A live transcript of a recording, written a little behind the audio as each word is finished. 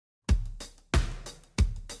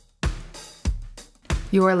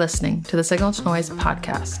You are listening to the Signal to Noise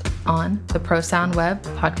podcast on the ProSound Web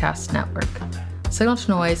Podcast Network. Signal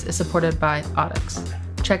to Noise is supported by Audix.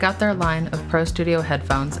 Check out their line of Pro Studio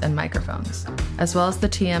headphones and microphones, as well as the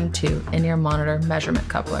TM2 in-ear monitor measurement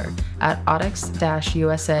coupler at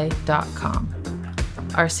audix-usa.com.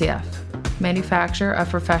 RCF, manufacturer of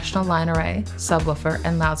professional line array, subwoofer,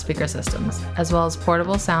 and loudspeaker systems, as well as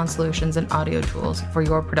portable sound solutions and audio tools for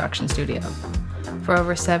your production studio. For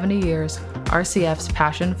over 70 years, RCF's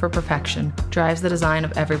passion for perfection drives the design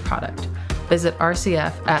of every product. Visit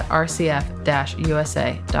RCF at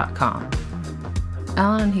rcf-usa.com.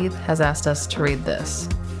 Alan and Heath has asked us to read this.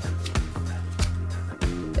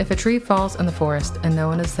 If a tree falls in the forest and no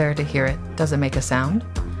one is there to hear it, does it make a sound?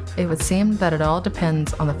 It would seem that it all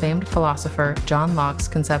depends on the famed philosopher John Locke's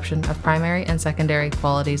conception of primary and secondary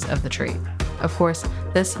qualities of the tree. Of course,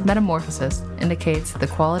 this metamorphosis indicates the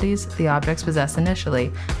qualities the objects possess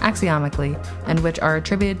initially, axiomically, and which are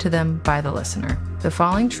attributed to them by the listener. The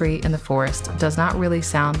falling tree in the forest does not really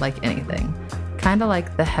sound like anything. Kinda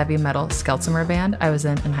like the heavy metal Skeltzimer band I was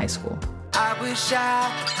in high school. I wish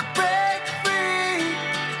I could break free,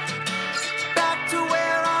 back to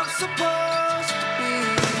where I'm supposed to be.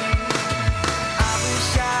 I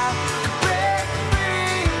wish I could break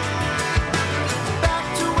free, back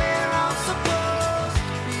to where I'm supposed to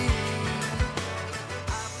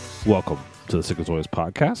be. Welcome to the Signal to Noise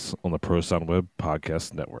podcast on the ProSound Web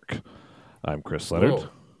Podcast Network. I'm Chris Leonard. Whoa.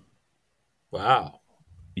 Wow.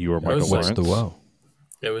 You are That Michael was Lawrence. just Wow.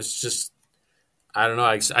 It was just, I don't know.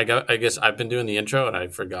 I guess I've been doing the intro and I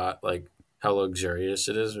forgot like how luxurious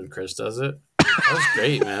it is when Chris does it. That was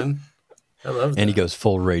great, man. I love that. And he goes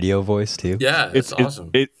full radio voice too. Yeah, it's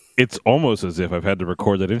awesome. It's almost as if I've had to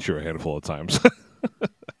record that intro a handful of times.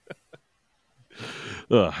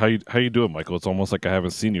 How you doing, Michael? It's almost like I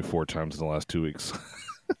haven't seen you 4 times in the last 2 weeks.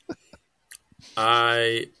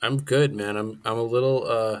 I'm good, man. I'm a little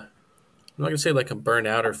I'm not gonna say like I'm burnt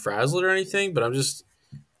out or frazzled or anything, but I'm just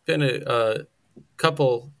been a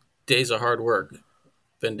couple days of hard work.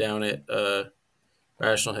 Been down at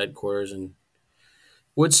Rational headquarters in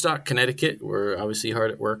Woodstock, Connecticut. We're obviously hard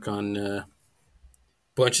at work on a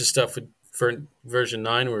bunch of stuff for version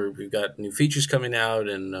 9, where we've got new features coming out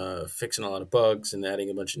and fixing a lot of bugs and adding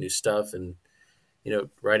a bunch of new stuff. And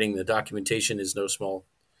writing the documentation is no small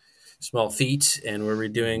feat, and we're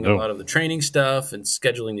redoing a lot of the training stuff and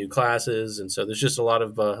scheduling new classes, and so there's just a lot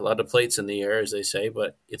of plates in the air, as they say,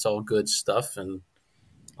 but it's all good stuff and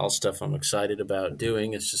all stuff I'm excited about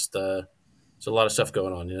doing. It's just there's a lot of stuff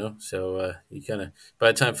going on, so you kind of,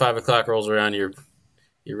 by the time 5 o'clock rolls around, you're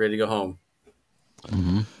ready to go home.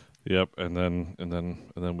 Mm-hmm. Yep, and then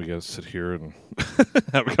we got to sit here and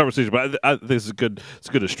have a conversation. But I think it's a good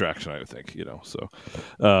distraction, I think. So.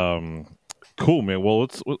 Cool, man. Well,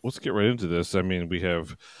 let's get right into this. I mean, we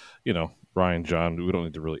have, Ryan, John. We don't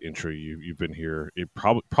need to really intro you. You've been here.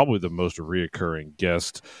 Probably the most reoccurring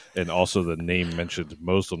guest, and also the name mentioned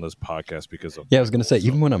most on this podcast because of. Yeah, I was going to say,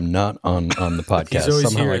 even when I'm not on the podcast, He's always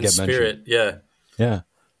somehow here I in get spirit. mentioned. Yeah.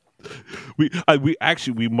 We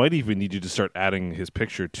might even need you to start adding his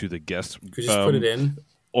picture to the guest. Could you just put it in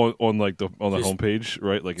on the homepage,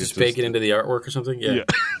 right? Like just bake it into the artwork or something. Yeah.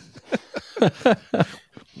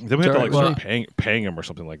 Then we have to start paying him or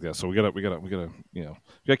something like that. So we gotta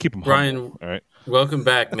keep him. Ryan, humble, all right. Welcome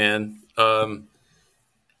back, man. I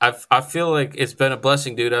feel like it's been a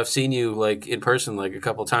blessing, dude. I've seen you like in person like a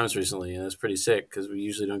couple times recently, and it's pretty sick because we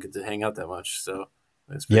usually don't get to hang out that much. So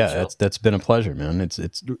it's chill. that's been a pleasure, man.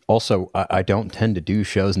 It's also I don't tend to do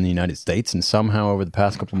shows in the United States, and somehow over the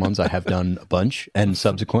past couple months I have done a bunch, and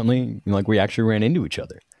subsequently we actually ran into each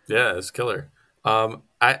other. Yeah, it's killer. I'll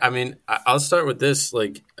start with this.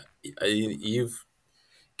 Like, you've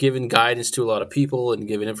given guidance to a lot of people and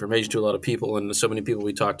given information to a lot of people, and so many people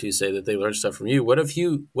we talk to say that they learned stuff from you. What have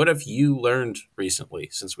you learned recently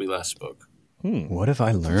since we last spoke? What have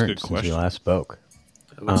I learned since we last spoke?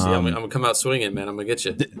 I'm gonna come out swinging, man. I'm gonna get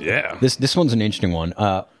you. Yeah. This one's an interesting one.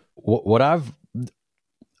 A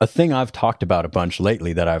thing I've talked about a bunch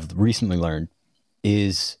lately that I've recently learned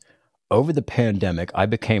is over the pandemic, I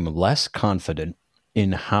became less confident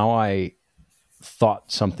in how I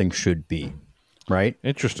thought something should be, right?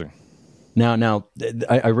 Interesting. Now,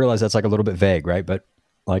 I realize that's like a little bit vague, right? But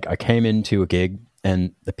like I came into a gig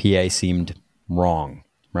and the PA seemed wrong,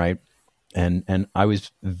 right? And I was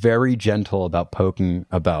very gentle about poking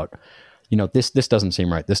about, this doesn't seem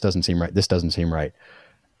right. This doesn't seem right. This doesn't seem right.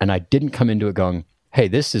 And I didn't come into it going, hey,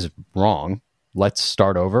 this is wrong. Let's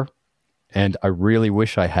start over. And I really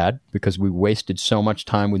wish I had, because we wasted so much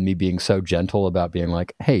time with me being so gentle about being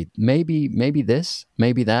like, hey, maybe this,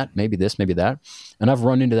 maybe that, maybe this, maybe that. And I've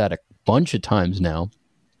run into that a bunch of times now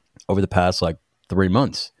over the past like 3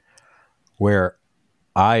 months where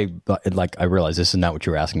I realize this is not what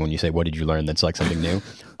you're asking when you say, what did you learn? That's like something new.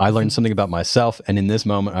 I learned something about myself. And in this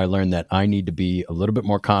moment, I learned that I need to be a little bit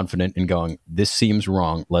more confident in going, this seems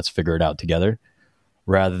wrong. Let's figure it out together,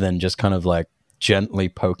 rather than just kind of like gently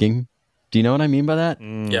poking. Do you know what I mean by that?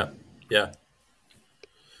 Yeah. Yeah.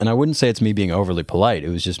 And I wouldn't say it's me being overly polite. It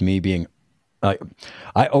was just me being,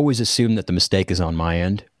 I always assume that the mistake is on my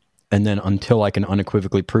end. And then until I can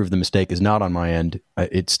unequivocally prove the mistake is not on my end,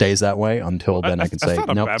 it stays that way until then I can say,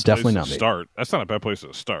 no, it's definitely not me. That's not a bad place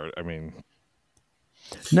to start. I mean,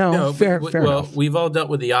 no, fair well, enough. we've all dealt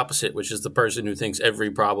with the opposite, which is the person who thinks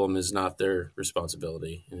every problem is not their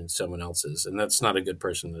responsibility and it's someone else's. And that's not a good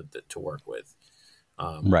person to work with.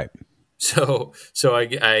 Right. So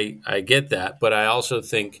I get that, but I also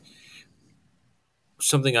think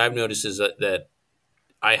something I've noticed is that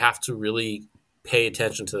I have to really pay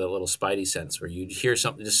attention to that little spidey sense where you hear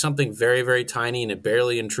something, just something very, very tiny, and it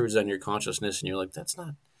barely intrudes on your consciousness, and you're like, that's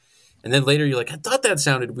not. And then later you're like, I thought that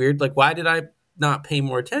sounded weird. Like, why did I not pay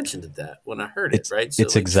more attention to that when I heard it? Right? So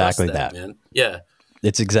it's exactly that, man. Yeah.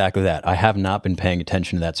 It's exactly that. I have not been paying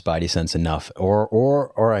attention to that spidey sense enough,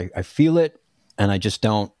 or I feel it and I just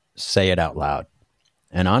don't say it out loud.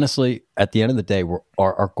 And honestly, at the end of the day,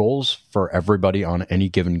 our goals for everybody on any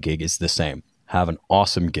given gig is the same. Have an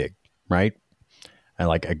awesome gig, right? And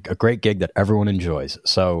like a great gig that everyone enjoys.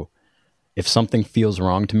 So if something feels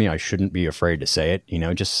wrong to me, I shouldn't be afraid to say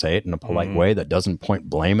it, just say it in a polite way that doesn't point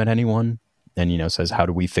blame at anyone and, says, how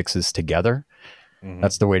do we fix this together?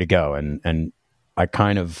 That's the way to go. And I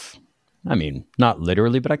kind of, not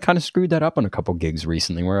literally, but I kind of screwed that up on a couple gigs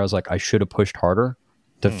recently where I was like, I should have pushed harder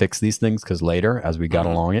to fix these things. Cause later as we got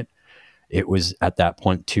along it was at that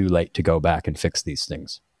point too late to go back and fix these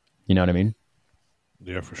things. You know what I mean?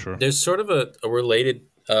 Yeah, for sure. There's sort of a related,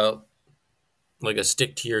 like a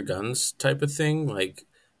stick to your guns type of thing. Like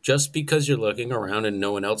just because you're looking around and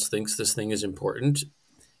no one else thinks this thing is important,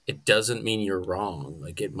 it doesn't mean you're wrong.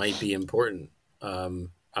 Like it might be important.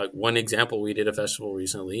 One example, we did a festival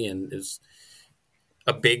recently and it's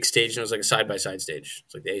a big stage and it was like a side-by-side stage.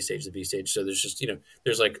 It's like the A stage, the B stage. So there's just,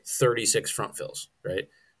 there's like 36 front fills, right?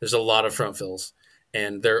 There's a lot of front fills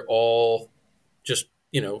and they're all just,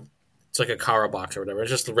 it's like a Kara box or whatever. It's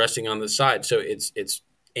just resting on the side. So it's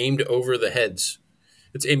aimed over the heads.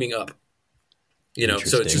 It's aiming up,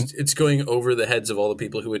 so it's going over the heads of all the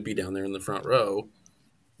people who would be down there in the front row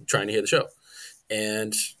trying to hear the show.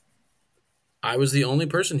 And I was the only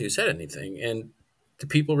person who said anything. And the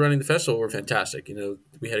people running the festival were fantastic.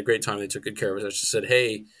 We had a great time. They took good care of us. I just said,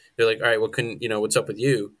 hey, they're like, all right, what's up with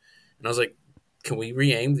you? And I was like, can we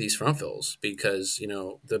re-aim these front fills? Because,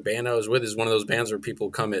 the band I was with is one of those bands where people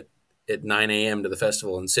come at 9 a.m. to the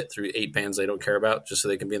festival and sit through 8 bands they don't care about just so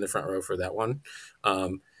they can be in the front row for that one.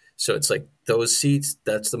 So it's like those seats,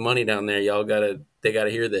 that's the money down there. They gotta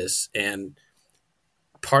hear this. And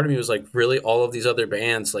part of me was like, really, all of these other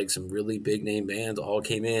bands, like some really big name bands all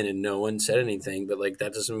came in and no one said anything, but like,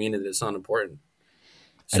 that doesn't mean that it's not important.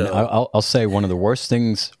 So and I'll say one of the worst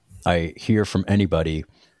things I hear from anybody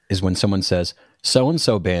is when someone says,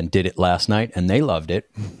 so-and-so band did it last night and they loved it.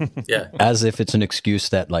 Yeah. As if it's an excuse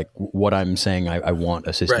that like what I'm saying I want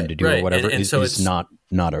a system to do or whatever is not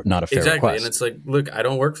a fair exactly. request. And it's like, look, I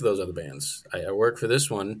don't work for those other bands. I work for this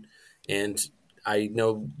one and I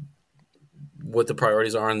know what the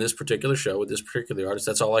priorities are on this particular show with this particular artist.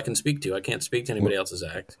 That's all I can speak to. I can't speak to anybody else's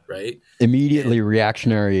act, right? Immediately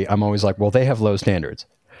reactionary, I'm always like, well, they have low standards.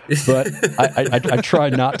 But I try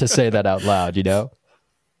not to say that out loud,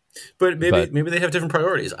 But maybe they have different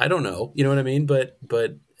priorities. I don't know. You know what I mean? But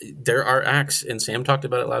there are acts, and Sam talked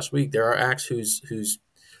about it last week. There are acts whose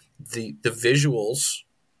the visuals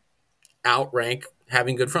outrank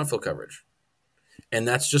having good front fill coverage, and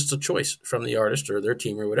that's just a choice from the artist or their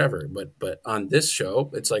team or whatever. But on this show,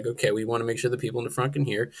 it's like, okay, we want to make sure the people in the front can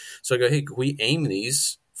hear. So I go, hey, can we aim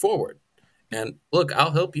these forward? And look,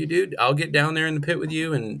 I'll help you, dude. I'll get down there in the pit with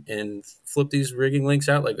you and flip these rigging links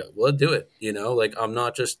out. Like, we'll do it. Like I'm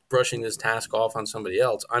not just brushing this task off on somebody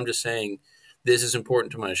else. I'm just saying this is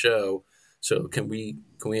important to my show. So can we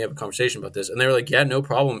have a conversation about this? And they were like, yeah, no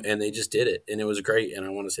problem. And they just did it. And it was great. And I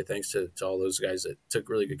want to say thanks to all those guys that took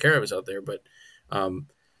really good care of us out there. But,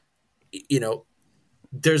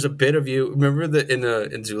 there's a bit of you. Remember in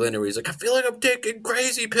Zoolander where he's like, I feel like I'm taking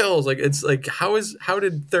crazy pills. Like it's like how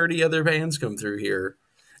did 30 other bands come through here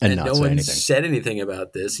and no one said anything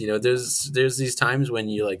about this? There's these times when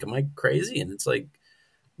you're like, am I crazy? And it's like,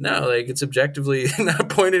 no, like it's objectively not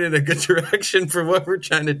pointed in a good direction for what we're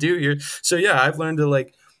trying to do here. So yeah, I've learned to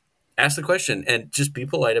like ask the question and just be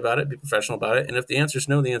polite about it, be professional about it. And if the answer is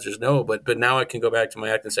no, the answer is no. But now I can go back to my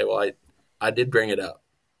act and say, well, I did bring it up.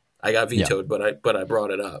 I got vetoed, but I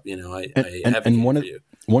brought it up. You know, I advocated one for of you.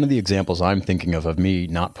 one of the examples I'm thinking of me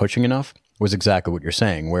not pushing enough was exactly what you're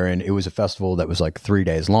saying, wherein it was a festival that was like 3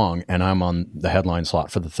 days long, and I'm on the headline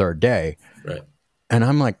slot for the third day. Right. And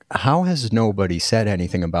I'm like, how has nobody said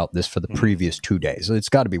anything about this for the previous 2 days? It's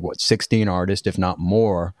got to be, 16 artists, if not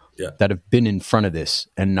more, that have been in front of this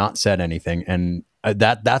and not said anything. And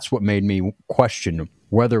that's what made me question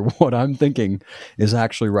whether what I'm thinking is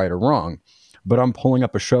actually right or wrong. But I'm pulling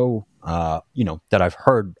up a show, that I've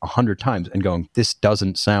heard 100 times and going, this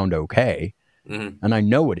doesn't sound okay. Mm-hmm. And I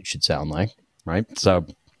know what it should sound like, right? So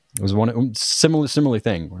it was one similar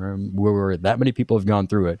thing where that many people have gone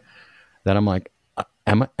through it that I'm like,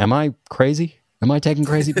 am I crazy? Am I taking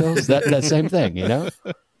crazy pills? that same thing, you know?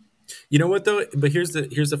 You know what though? But here's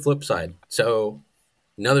the flip side. So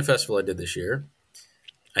another festival I did this year,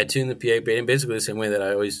 I tuned the PA basically the same way that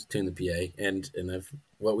I always tune the PA, and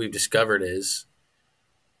what we've discovered is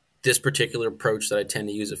this particular approach that I tend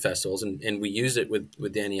to use at festivals, and we use it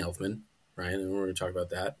with Danny Elfman, right? And we're going to talk about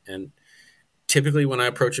that. And typically when I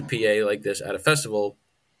approach a PA like this at a festival,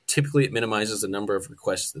 typically it minimizes the number of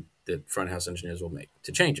requests that front house engineers will make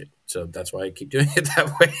to change it. So that's why I keep doing it that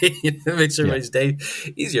way. It makes everybody's day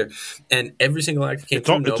easier. And every single act came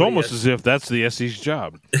through. It's almost as if that's the SE's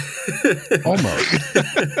job.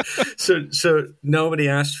 Almost. So nobody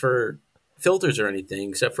asked for filters or anything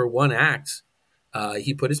except for one act.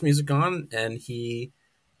 He put his music on and he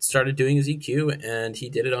started doing his EQ, and he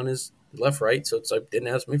did it on his left, right. So it's like, didn't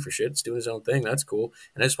ask me for shit. It's doing his own thing. That's cool.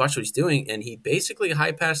 And I just watched what he's doing. And he basically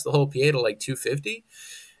high passed the whole PA to like 250.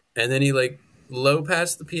 And then he like low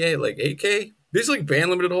passed the PA at like 8K. Basically band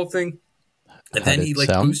limited the whole thing. And then he like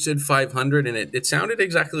boosted 500, and it sounded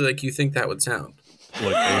exactly like you think that would sound.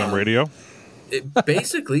 Like AM radio?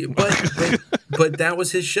 Basically, but that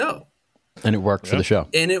was his show. And it worked for the show.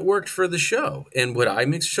 And it worked for the show. And would I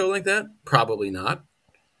mix a show like that? Probably not.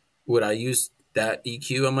 Would I use that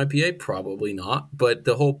EQ on my PA? Probably not. But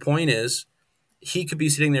the whole point is, he could be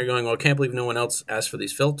sitting there going, well, I can't believe no one else asked for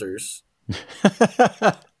these filters.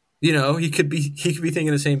 You know, he could be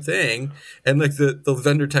thinking the same thing. And like the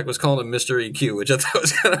vendor tech was calling him Mr. EQ, which I thought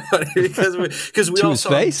was kind of funny because we all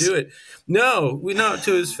saw him do it. No, we not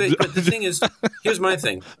to his face. But the thing is, here's my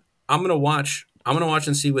thing. I'm gonna watch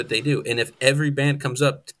and see what they do. And if every band comes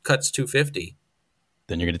up, cuts 250,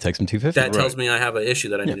 then you're going to take some 250. That tells me I have an issue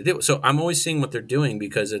that I need to deal with. So I'm always seeing what they're doing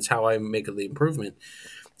because it's how I make the improvement.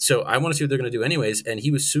 So I want to see what they're going to do anyways. And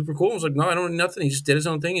he was super cool. I was like, no, I don't know nothing. He just did his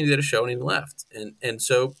own thing and he did a show and he left. And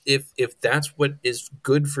so if that's what is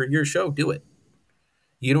good for your show, do it.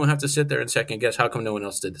 You don't have to sit there and second guess how come no one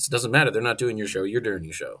else did this. It doesn't matter. They're not doing your show. You're doing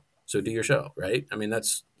your show. So do your show, right? I mean,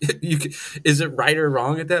 that's is it right or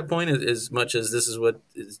wrong at that point as much as this is what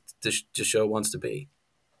the show wants to be?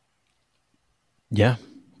 Yeah.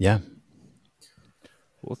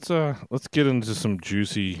 Let's get into some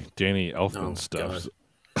juicy Danny Elfman stuff.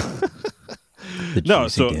 The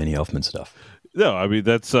juicy Danny Elfman stuff. No, I mean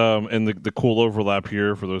that's and the cool overlap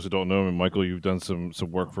here for those who don't know. I mean, Michael, you've done some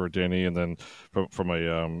work for Danny, and then from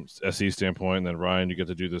a SE standpoint, and then Ryan, you get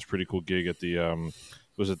to do this pretty cool gig at the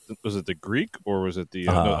was it the Greek or was it the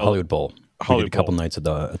Hollywood Bowl? Hollywood we did a couple nights at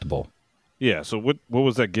the Bowl. Yeah. So what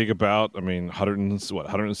was that gig about? I mean,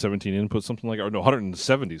 117 inputs, something like, or no,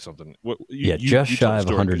 170 something. Just shy of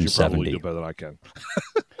 170. You probably do better than I can.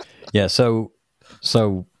 Yeah. So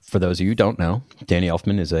for those of you who don't know, Danny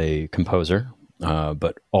Elfman is a composer,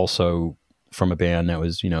 but also from a band that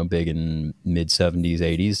was big in mid 70s,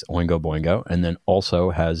 80s, Oingo Boingo, and then also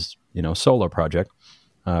has solo project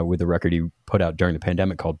with a record he put out during the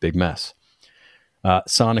pandemic called Big Mess.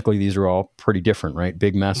 Sonically, these are all pretty different, right?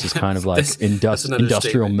 Big Mess is kind of like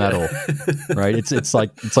industrial metal, right? It's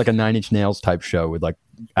like a Nine Inch Nails type show with like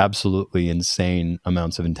absolutely insane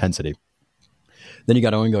amounts of intensity. Then you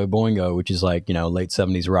got Oingo Boingo, which is like late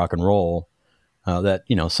 70s rock and roll that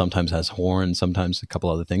sometimes has horns, sometimes a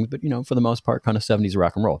couple other things, but for the most part, kind of 70s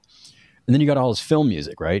rock and roll. And then you got all his film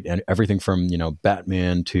music, right? And everything from,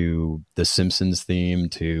 Batman to the Simpsons theme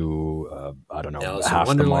to, I don't know, Alice half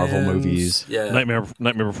the Marvel movies. Yeah. Nightmare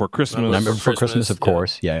Before Christmas. Nightmare Before Christmas, of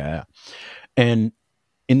course. Yeah. And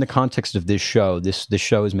in the context of this show, this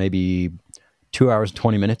show is maybe 2 hours and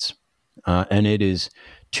 20 minutes. And it is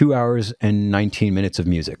 2 hours and 19 minutes of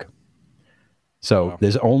music. So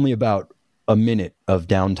there's only about a minute of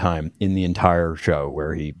downtime in the entire show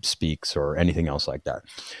where he speaks or anything else like that.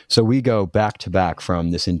 So we go back to back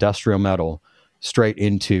from this industrial metal straight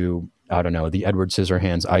into I don't know, the Edward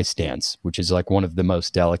Scissorhands Ice Dance, which is like one of the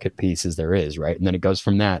most delicate pieces there is, right? And then it goes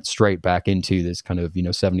from that straight back into this kind of,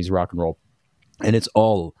 70s rock and roll. And it's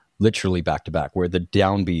all literally back to back, where the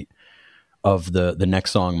downbeat of the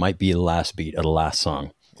next song might be the last beat of the last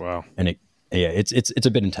song. Wow. And it's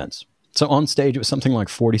a bit intense. So on stage, it was something like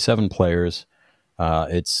 47 players.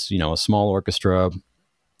 It's, a small orchestra,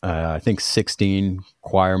 I think 16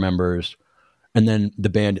 choir members. And then the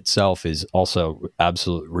band itself is also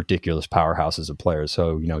absolute ridiculous powerhouses of players.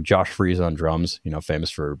 So, Josh Freese on drums, famous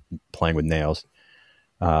for playing with nails.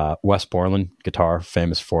 Wes Borland, guitar,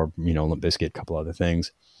 famous for, Limp Bizkit, a couple other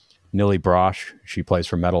things. Nilly Brosh, she plays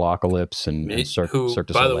for Metalocalypse and Cirque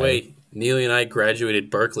du By the Soleil. way, Neely and I graduated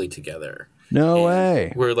Berkeley together. No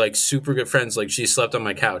way. We're like super good friends. Like she slept on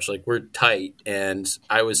my couch. Like we're tight. And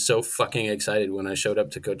I was so fucking excited when I showed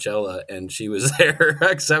up to Coachella and she was there.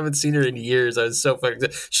 I haven't seen her in years. I was so fucking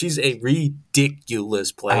excited. She's a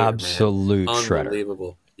ridiculous player. Absolute man. shredder.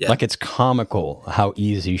 Unbelievable. Yeah. Like it's comical how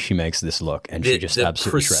easy she makes this look, and she just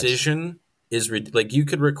absolutely shreds. The precision is like you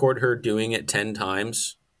could record her doing it 10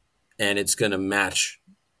 times and it's going to match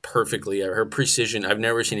perfectly. Her precision, I've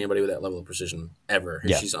never seen anybody with that level of precision ever.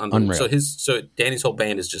 Yeah, she's unreal. unreal. So Danny's whole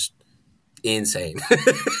band is just insane.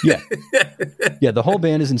 Yeah, the whole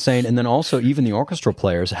band is insane, and then also even the orchestral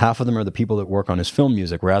players, half of them are the people that work on his film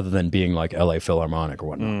music rather than being like LA Philharmonic or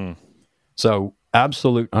whatnot. So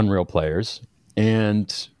absolute unreal players,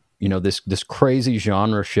 and this crazy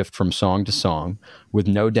genre shift from song to song with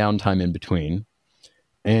no downtime in between,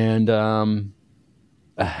 and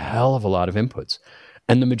a hell of a lot of inputs.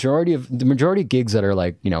 And the majority of gigs that are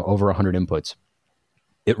like, over 100 inputs,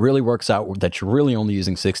 it really works out that you're really only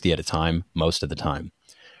using 60 at a time most of the time,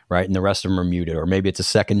 right? And the rest of them are muted, or maybe it's a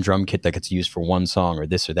second drum kit that gets used for one song or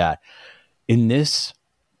this or that. In this,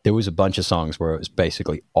 there was a bunch of songs where it was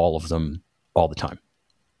basically all of them all the time.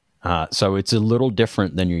 So it's a little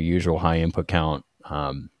different than your usual high input count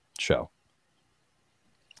show.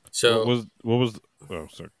 So what was oh,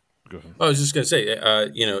 sorry. Go ahead. I was just going to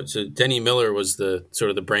say, so Denny Miller was the sort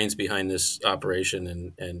of the brains behind this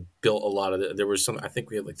operation and built a lot of it. There was I think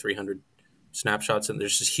we had like 300 snapshots, and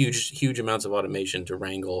there's just huge amounts of automation to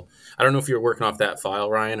wrangle. I don't know if you were working off that file,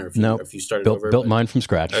 Ryan, or if you started over. Built mine from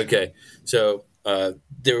scratch. Okay. So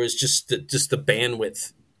there was just the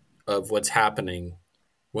bandwidth of what's happening.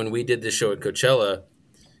 When we did this show at Coachella,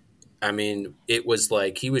 I mean, it was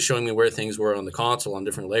like he was showing me where things were on the console on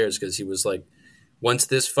different layers, because he was like, once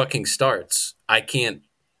this fucking starts,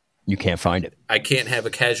 you can't find it. I can't have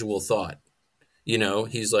a casual thought.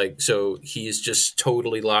 He's like, so he's just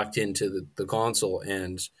totally locked into the console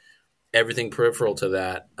and everything peripheral to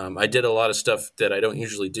that. I did a lot of stuff that I don't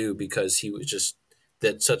usually do because he was just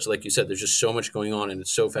like you said, there's just so much going on and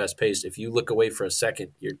it's so fast paced. If you look away for a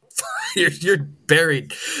second, you're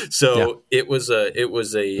buried. So yeah. It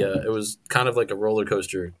was kind of like a roller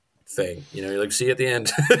coaster thing, you're like, see you at the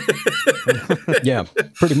end. Yeah,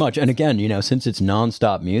 pretty much. And again, since it's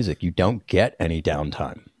nonstop music, you don't get any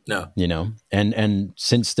downtime. No. And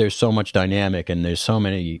since there's so much dynamic and there's so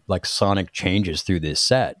many like sonic changes through this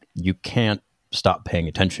set, you can't stop paying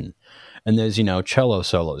attention. And there's, cello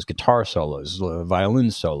solos, guitar solos,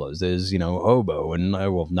 violin solos. There's, oboe and,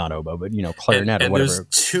 well, not oboe, but, clarinet and or whatever. There's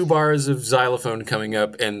 2 bars of xylophone coming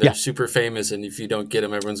up, and they're super famous. And if you don't get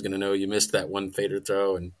them, everyone's going to know you missed that one fader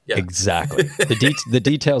throw. And yeah. Exactly. The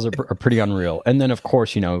details are pretty unreal. And then, of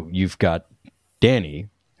course, you've got Danny,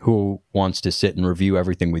 who wants to sit and review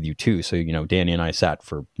everything with you too. So, Danny and I sat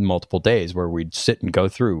for multiple days where we'd sit and go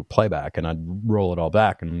through playback, and I'd roll it all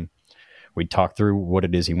back and we'd talk through what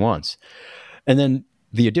it is he wants. And then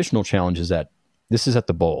the additional challenge is that this is at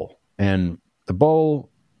the Bowl, and the Bowl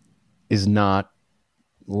is not,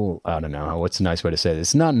 well, I don't know, what's a nice way to say this?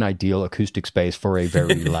 It's not an ideal acoustic space for a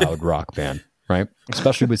very loud rock band, right?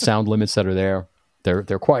 Especially with sound limits that are there.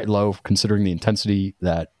 They're quite low considering the intensity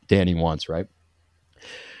that Danny wants, right?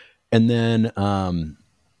 And then,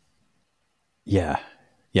 yeah.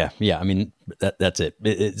 I mean, that's it.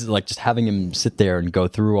 It's like just having him sit there and go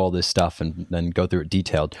through all this stuff and then go through it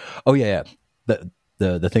detailed. Oh yeah.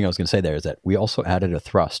 The thing I was going to say there is that we also added a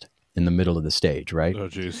thrust in the middle of the stage, right? Oh,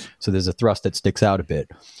 geez. So there's a thrust that sticks out a bit,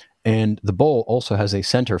 and the bowl also has a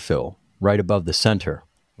center fill right above the center,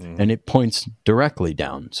 and it points directly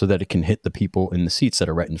down so that it can hit the people in the seats that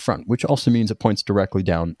are right in front, which also means it points directly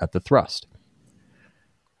down at the thrust.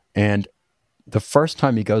 And the first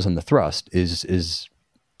time he goes on the thrust is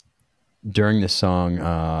during this song,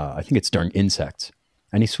 I think it's during Insects,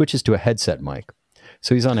 and he switches to a headset mic.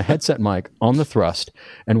 So he's on a headset mic on the thrust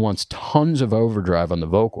and wants tons of overdrive on the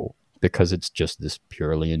vocal because it's just this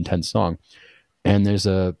purely intense song. And there's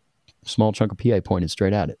a small chunk of PA pointed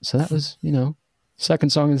straight at it. So that was,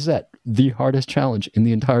 second song in the set, the hardest challenge in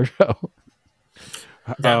the entire show.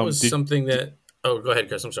 That was something that. Oh, go ahead,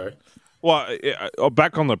 Chris. I'm sorry. Well,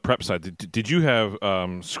 back on the prep side, did you have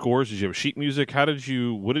scores? Did you have sheet music? What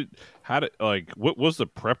was the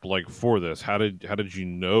prep like for this? How did you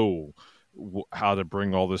know how to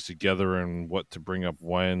bring all this together and what to bring up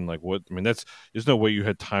when? There's no way you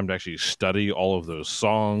had time to actually study all of those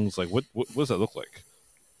songs. Like, what does that look like?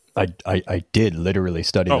 I did literally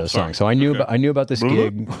study those songs. So I knew about this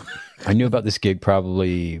gig. I knew about this gig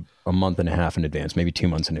probably a month and a half in advance, maybe 2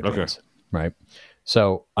 months in advance. Okay. Right.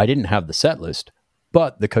 So I didn't have the set list,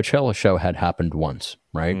 but the Coachella show had happened once.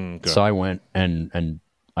 Right. Okay. So I went and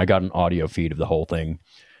I got an audio feed of the whole thing.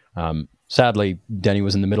 Sadly, Denny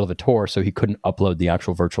was in the middle of a tour, so he couldn't upload the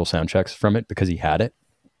actual virtual sound checks from it because he had it.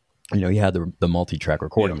 He had the multi-track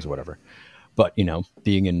recordings or whatever. But,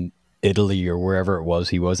 being in Italy or wherever it was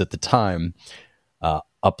he was at the time,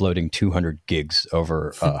 uploading 200 gigs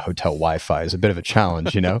over hotel Wi-Fi is a bit of a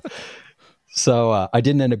challenge, So I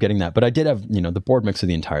didn't end up getting that, but I did have, the board mix of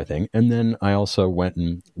the entire thing. And then I also went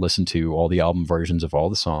and listened to all the album versions of all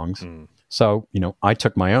the songs. So, I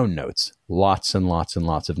took my own notes, lots and lots and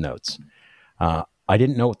lots of notes. I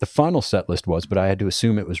didn't know what the final set list was, but I had to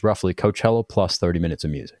assume it was roughly Coachella plus 30 minutes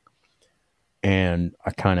of music. And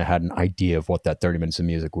I kind of had an idea of what that 30 minutes of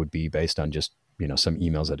music would be based on just, some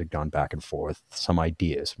emails that had gone back and forth, some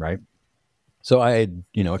ideas, right? So I had,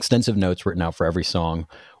 extensive notes written out for every song,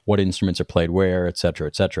 what instruments are played where, et cetera,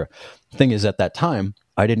 et cetera. The thing is, at that time,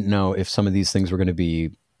 I didn't know if some of these things were going to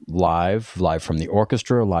be live from the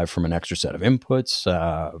orchestra, live from an extra set of inputs,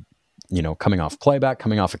 coming off playback,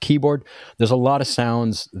 coming off a keyboard. There's a lot of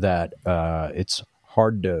sounds that it's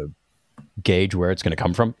hard to gauge where it's going to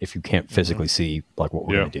come from if you can't physically see like what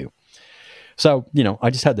we're going to do. So, I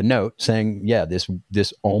just had the note saying, yeah,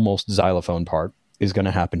 this almost xylophone part is going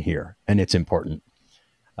to happen here and it's important.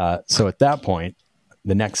 So at that point,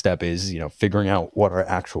 the next step is, figuring out what our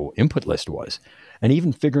actual input list was. And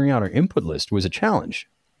even figuring out our input list was a challenge.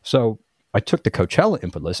 So I took the Coachella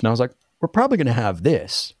input list and I was like, we're probably going to have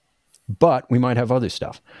this, but we might have other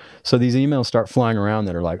stuff. So these emails start flying around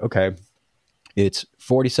that are like, okay, it's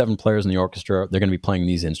 47 players in the orchestra. They're going to be playing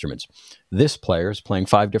these instruments. This player is playing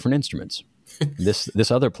 5 different instruments.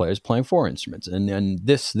 This other player is playing 4 instruments. And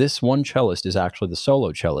this one cellist is actually the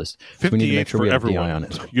solo cellist. So we need to make sure we have the eye on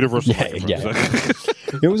it. Universal. Yeah.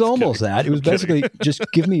 It was almost that. It was basically just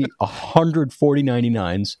give me 140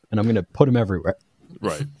 99s and I'm going to put them everywhere.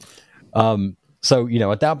 Right. So,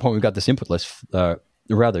 at that point, we've got this input list.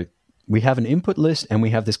 We have an input list and we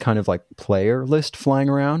have this kind of like player list flying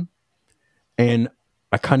around. And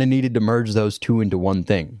I kind of needed to merge those two into one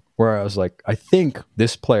thing where I was like, I think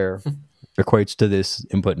this player equates to this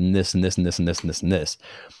input and this and this and this and this and this and this.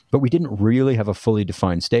 But we didn't really have a fully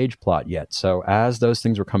defined stage plot yet. So as those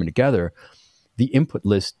things were coming together, the input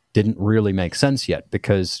list didn't really make sense yet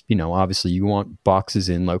because, obviously you want boxes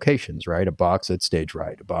in locations, right? A box that's stage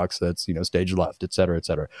right, a box that's, stage left, et cetera, et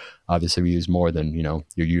cetera. Obviously we use more than, your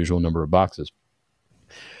usual number of boxes.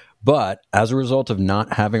 But as a result of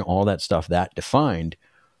not having all that stuff that defined,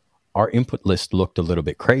 our input list looked a little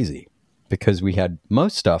bit crazy because we had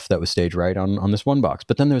most stuff that was stage right on this one box.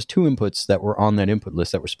 But then there's 2 inputs that were on that input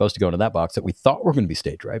list that were supposed to go into that box that we thought were going to be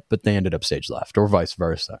stage right, but they ended up stage left or vice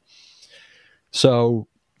versa. So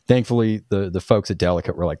thankfully, the folks at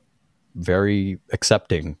Delicate were like very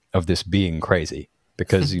accepting of this being crazy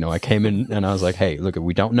because, I came in and I was like, hey, look,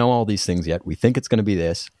 we don't know all these things yet. We think it's going to be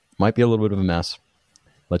this. Might be a little bit of a mess.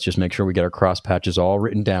 Let's just make sure we get our cross patches all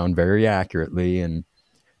written down very accurately and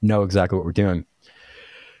know exactly what we're doing.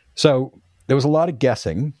 So there was a lot of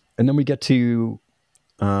guessing. And then we get to,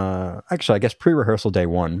 actually, I guess pre-rehearsal day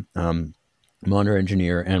 1, Monitor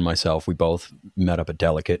engineer and myself, we both met up at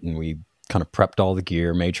Delicate and we kind of prepped all the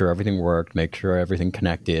gear, made sure everything worked, make sure everything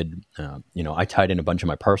connected. I tied in a bunch of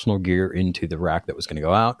my personal gear into the rack that was going to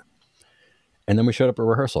go out. And then we showed up at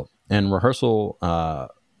rehearsal. And rehearsal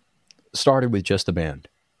started with just the band.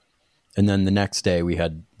 And then the next day we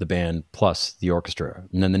had the band plus the orchestra.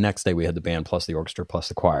 And then the next day we had the band plus the orchestra plus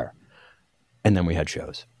the choir. And then we had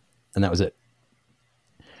shows. And that was it.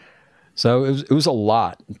 So it was a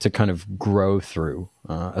lot to kind of grow through,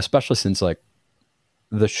 especially since like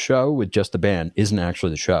the show with just the band isn't actually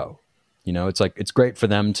the show. It's like, it's great for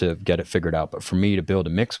them to get it figured out. But for me to build a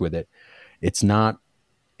mix with it, it's not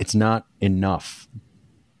enough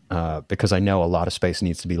because I know a lot of space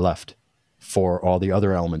needs to be left for all the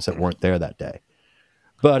other elements that weren't there that day.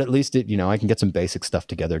 But at least I can get some basic stuff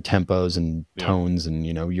together, tempos and tones and,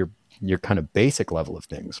 your kind of basic level of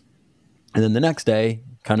things. And then the next day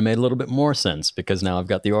kind of made a little bit more sense because now I've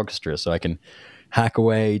got the orchestra, so I can hack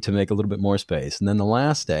away to make a little bit more space. And then the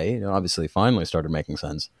last day, obviously finally started making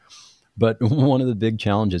sense. But one of the big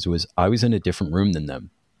challenges was I was in a different room than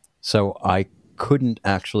them. So I couldn't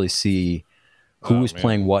actually see who was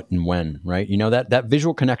playing what and when, right? That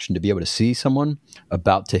visual connection to be able to see someone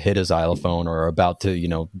about to hit a xylophone or about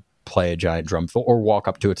to, play a giant drum fill or walk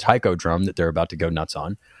up to a taiko drum that they're about to go nuts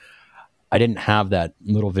on. I didn't have that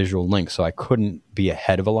little visual link, so I couldn't be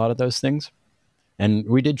ahead of a lot of those things. And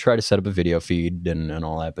we did try to set up a video feed and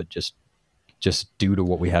all that, but just due to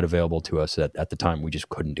what we had available to us at the time, we just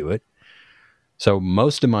couldn't do it. So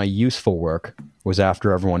most of my useful work was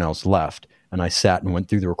after everyone else left. And I sat and went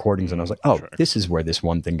through the recordings and I was like, oh, this is where this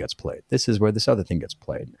one thing gets played. This is where this other thing gets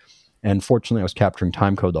played. And fortunately, I was capturing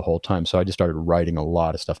time code the whole time. So I just started writing a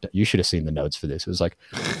lot of stuff. You should have seen the notes for this. It was like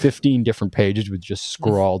 15 different pages with just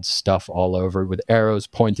scrawled stuff all over with arrows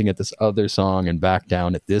pointing at this other song and back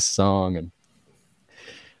down at this song. And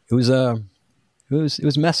it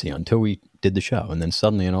was messy until we did the show. And then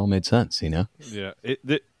suddenly it all made sense, Yeah.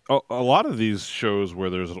 A lot of these shows where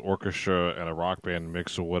there's an orchestra and a rock band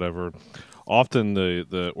mix or whatever, often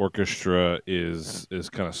the orchestra is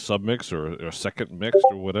kind of submix or second mixed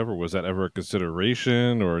or whatever. Was that ever a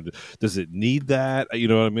consideration, or does it need that? You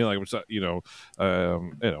know what I mean? Like, it's not,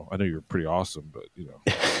 I know you're pretty awesome, but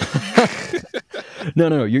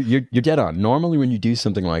No, you're dead on. Normally, when you do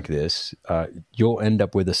something like this, you'll end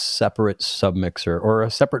up with a separate submixer or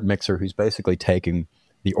a separate mixer who's basically taking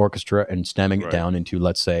the orchestra and stemming it down into,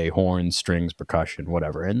 let's say, horns, strings, percussion,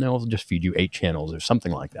 whatever. And they'll just feed you 8 channels or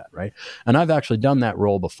something like that, right? And I've actually done that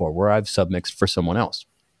role before where I've submixed for someone else.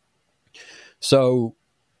 So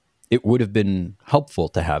it would have been helpful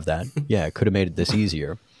to have that. Yeah, it could have made this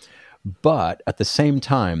easier. But at the same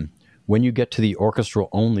time, when you get to the orchestral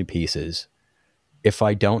only pieces, if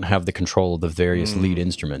I don't have the control of the various lead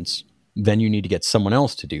instruments, then you need to get someone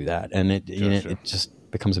else to do that. And it just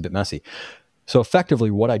becomes a bit messy. So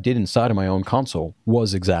effectively, what I did inside of my own console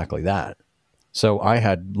was exactly that. So I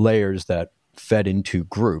had layers that fed into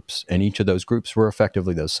groups, and each of those groups were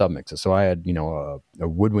effectively those submixes. So I had, a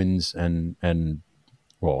woodwinds and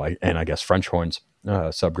I guess French horns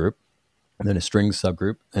subgroup, and then a strings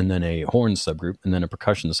subgroup, and then a horns subgroup, and then a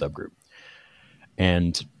percussion subgroup.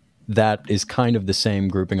 And that is kind of the same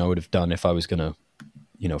grouping I would have done if I was going to,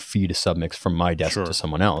 feed a submix from my desk to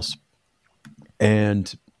someone else.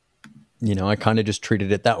 And I kind of just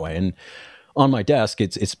treated it that way. And on my desk,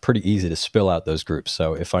 it's pretty easy to spill out those groups.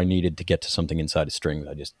 So if I needed to get to something inside of strings,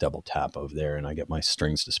 I just double tap over there and I get my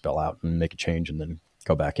strings to spill out and make a change and then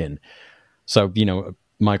go back in. So,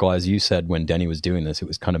 Michael, as you said, when Denny was doing this, it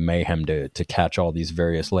was kind of mayhem to catch all these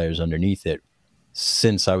various layers underneath it.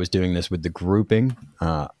 Since I was doing this with the grouping,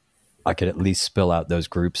 I could at least spill out those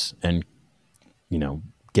groups and,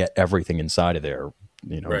 get everything inside of there,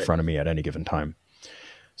 in front of me at any given time.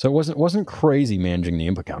 So it wasn't crazy managing the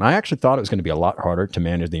input count. I actually thought it was going to be a lot harder to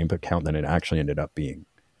manage the input count than it actually ended up being.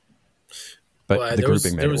 But the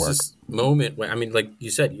grouping made it work. There was this moment when, like you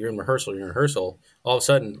said, you're in rehearsal. All of a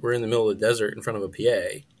sudden, we're in the middle of the desert in front of a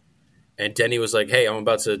PA. And Denny was like, hey, I'm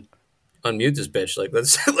about to unmute this bitch. Like,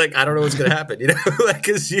 let's, I don't know what's going to happen,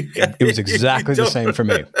 because it was exactly the same for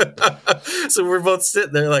me. So we're both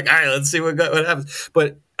sitting there like, all right, let's see what happens.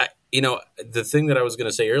 But the thing that I was going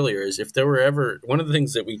to say earlier is if there were ever one of the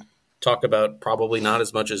things that we talk about, probably not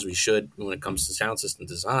as much as we should when it comes to sound system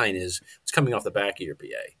design, is it's coming off the back of your PA.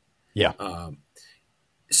 Yeah.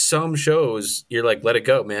 Some shows you're like, let it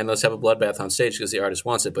go, man. Let's have a bloodbath on stage because the artist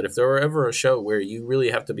wants it. But if there were ever a show where you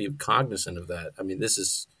really have to be cognizant of that,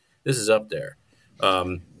 this is up there.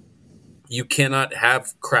 You cannot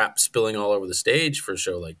have crap spilling all over the stage for a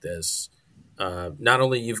show like this. Not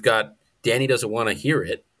only you've got Danny doesn't want to hear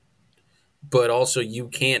it, but also you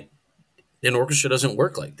can't. An orchestra doesn't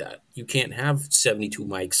work like that. You can't have 72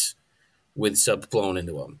 mics with subs blown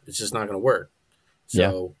into them. It's just not going to work.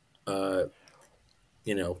 So,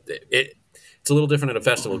 it's a little different at a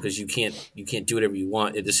festival because you can't do whatever you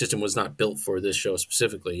want. The system was not built for this show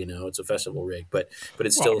specifically. It's a festival rig, but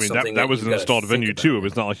it's still something that was an installed venue too. It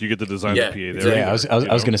was not like you get to design the PA there. Exactly. Yeah,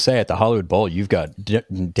 I was going to say at the Hollywood Bowl, you've got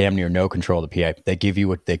damn near no control of the PA. They give you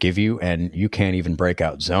what they give you, and you can't even break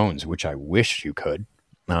out zones, which I wish you could.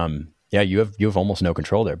 You have almost no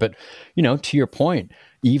control there. But to your point,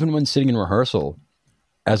 even when sitting in rehearsal,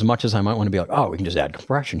 as much as I might want to be like, oh, we can just add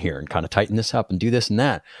compression here and kind of tighten this up and do this and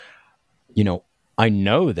that, I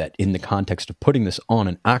know that in the context of putting this on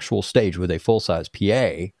an actual stage with a full-size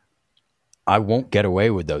PA, I won't get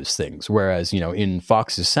away with those things. Whereas, in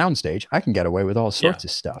Fox's soundstage, I can get away with all sorts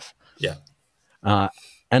of stuff. Yeah.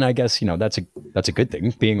 And I guess, that's a good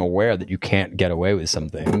thing. Being aware that you can't get away with some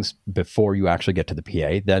things before you actually get to the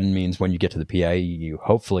PA then means when you get to the PA, you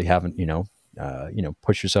hopefully haven't,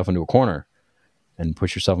 push yourself into a corner and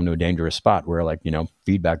push yourself into a dangerous spot where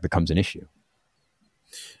feedback becomes an issue.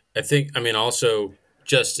 I think, also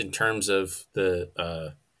just in terms of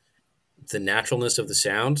the naturalness of the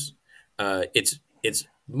sounds, it's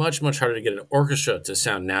much, much harder to get an orchestra to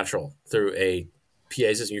sound natural through a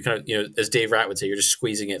PA system. You're kind of, as Dave Rat would say, you're just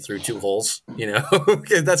squeezing it through two holes.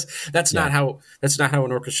 That's not how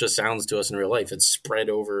an orchestra sounds to us in real life. It's spread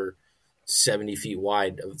over 70 feet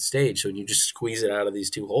wide of the stage, so when you just squeeze it out of these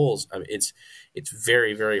two holes, it's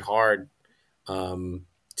very, very hard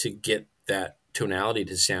to get that tonality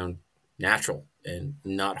to sound natural and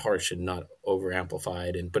not harsh and not over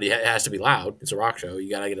amplified. But it has to be loud. It's a rock show. You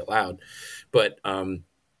got to get it loud. But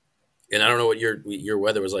and I don't know what your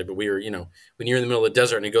weather was like, but we were, when you're in the middle of the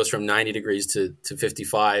desert and it goes from 90 degrees to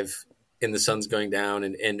 55 and the sun's going down,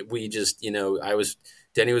 and we just,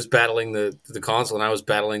 Denny was battling the console and I was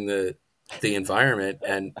battling the environment,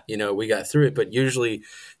 and we got through it. But usually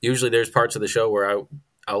there's parts of the show where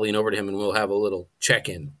I'll lean over to him and we'll have a little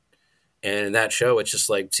check-in. And in that show, it's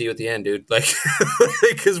just like, see you at the end, dude. Like,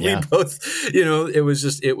 because we both,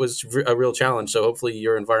 it was a real challenge. So hopefully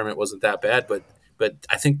your environment wasn't that bad, but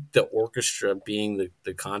I think the orchestra being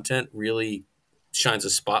the content really shines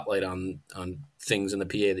a spotlight on things in the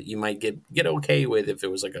PA that you might get okay with if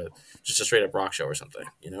it was like just a straight up rock show or something,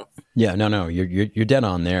 Yeah, no, you're dead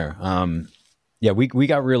on there. We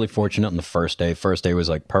got really fortunate on the first day. First day was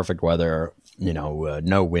like perfect weather,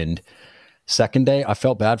 no wind. Second day, I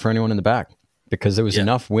felt bad for anyone in the back because there was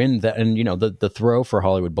enough wind that, and the throw for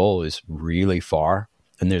Hollywood Bowl is really far,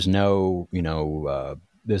 and there's no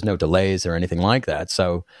delays or anything like that.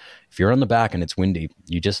 So if you're on the back and it's windy,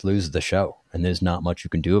 you just lose the show, and there's not much you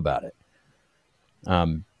can do about it.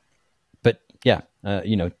 But yeah,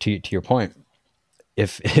 to your point,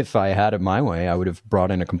 if I had it my way, I would have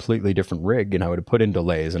brought in a completely different rig and I would have put in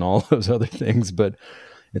delays and all those other things. But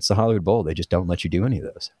it's the Hollywood Bowl; they just don't let you do any of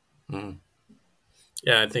those. Mm.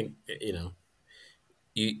 Yeah, I think,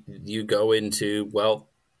 you go into, well,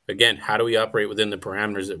 again, how do we operate within the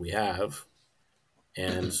parameters that we have?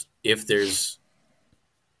 And if there's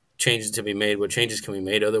changes to be made, what changes can be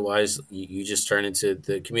made? Otherwise, you just turn into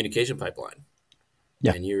the communication pipeline.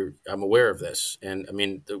 Yeah. And I'm aware of this. And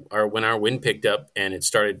when our wind picked up and it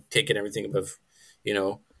started taking everything above,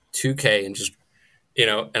 2K and just,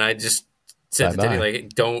 and I just said to Denny, like,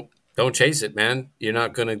 don't chase it, man. You're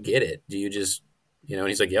not going to get it. Do you just, and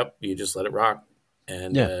he's like, yep, you just let it rock.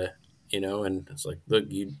 And, and it's like, look,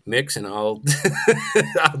 you mix and I'll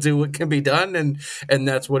do what can be done. And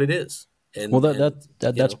that's what it is. And, well,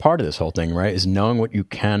 that's part of this whole thing, right? Is knowing what you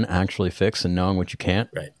can actually fix and knowing what you can't.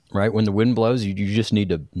 Right. When the wind blows, you just need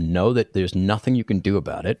to know that there's nothing you can do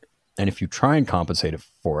about it. And if you try and compensate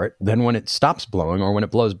for it, then when it stops blowing or when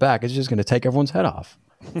it blows back, it's just going to take everyone's head off.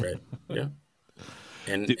 Right. Yeah.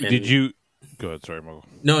 And did you go ahead? Sorry, Michael.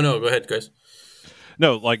 No, go ahead, Chris.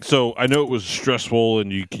 No, so I know it was stressful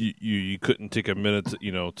and you couldn't take a minute,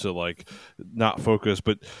 to like not focus.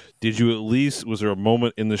 But did you at least? Was there a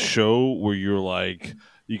moment in the show where you're like,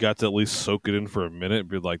 you got to at least soak it in for a minute and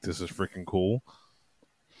be like, this is freaking cool?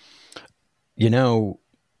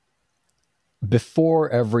 Before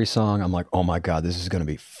every song, I'm like, oh my God, this is going to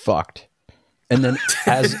be fucked. And then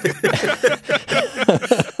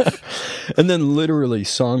and then literally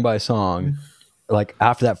song by song, like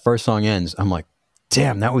after that first song ends, I'm like,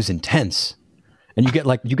 damn, that was intense. And you get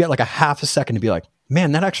like a half a second to be like,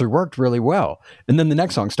 man, that actually worked really well. And then the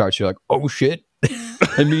next song starts, you're like, oh shit,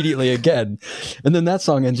 immediately again. And then that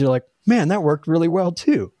song ends, you're like, man, that worked really well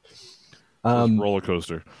too. Roller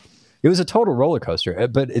coaster. It was a total roller coaster,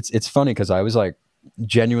 but it's funny because I was like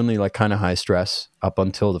genuinely like kind of high stress up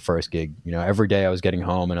until the first gig. Every day I was getting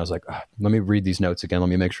home and I was like, let me read these notes again. Let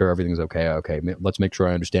me make sure everything's okay. Okay, let's make sure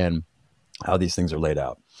I understand how these things are laid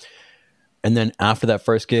out. And then after that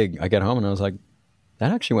first gig, I get home and I was like,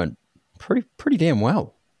 that actually went pretty damn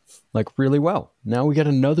well, like really well. Now we get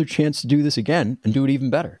another chance to do this again and do it even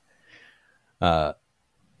better.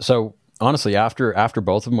 So honestly, after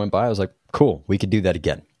both of them went by, I was like, cool, we could do that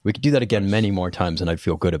again. We could do that again many more times and I'd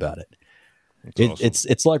feel good about it. Awesome.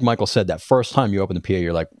 It's like Michael said, that first time you open the PA,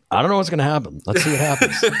 you're like, I don't know what's going to happen. Let's see what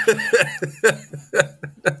happens.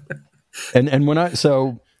 and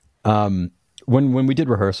when we did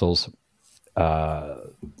rehearsals,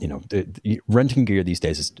 renting gear these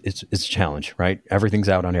days it's a challenge, right? Everything's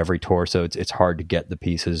out on every tour, so it's hard to get the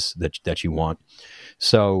pieces that you want.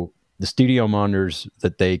 So the studio monitors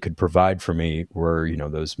that they could provide for me were,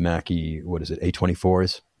 those Mackie,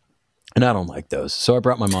 A24s. And I don't like those. So I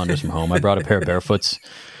brought my monitors from home. I brought a pair of Barefoots.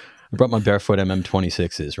 I brought my Barefoot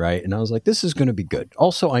MM26s, right? And I was like, this is going to be good.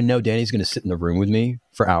 Also, I know Danny's going to sit in the room with me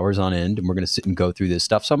for hours on end, and we're going to sit and go through this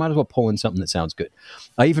stuff. So I might as well pull in something that sounds good.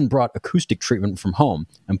 I even brought acoustic treatment from home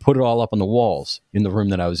and put it all up on the walls in the room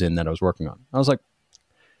that I was in that I was working on. I was like,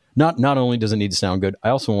 not only does it need to sound good, I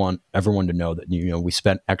also want everyone to know that, we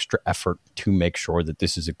spent extra effort to make sure that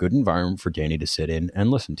this is a good environment for Danny to sit in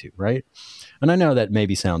and listen to, right? And I know that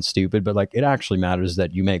maybe sounds stupid, but like it actually matters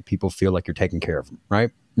that you make people feel like you're taking care of them,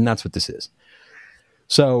 right? And that's what this is.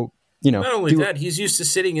 So, not only that, he's used to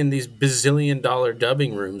sitting in these bazillion-dollar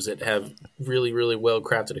dubbing rooms that have really, really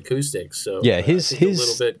well-crafted acoustics. So yeah, his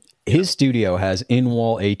studio has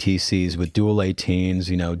in-wall ATCs with dual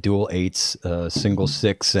 18s, dual 8s, single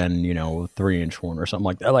 6, and 3-inch one or something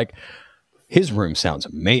like that. Like his room sounds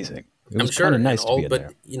amazing. It was kind of nice to be in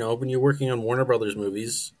there. But when you're working on Warner Brothers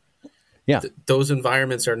movies, yeah, those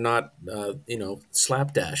environments are not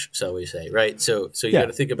slapdash, shall we say, right? So you got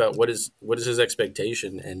to think about what is his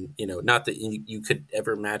expectation, and not that you could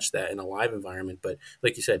ever match that in a live environment, but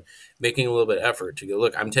like you said, making a little bit of effort to go,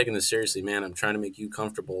 look, I'm taking this seriously, man. I'm trying to make you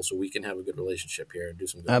comfortable so we can have a good relationship here and do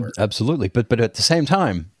some good work. Absolutely, but at the same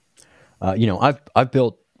time, I've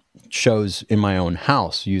built shows in my own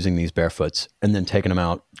house using these Barefoots, and then taken them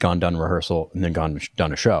out, done rehearsal, and then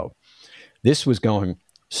done a show. This was going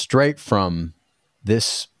straight from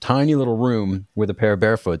this tiny little room with a pair of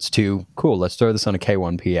Barefoots to, cool, let's throw this on a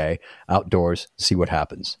K1 PA outdoors, see what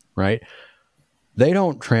happens, right? They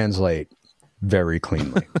don't translate very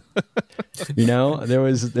cleanly. There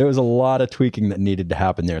was a lot of tweaking that needed to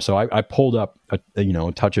happen there. So I pulled up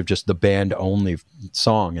a touch of just the band only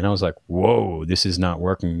song, and I was like, whoa, this is not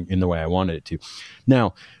working in the way I wanted it to.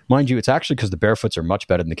 Now, mind you, it's actually because the Barefoots are much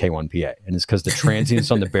better than the K1 PA, and it's because the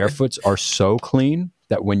transients on the Barefoots are so clean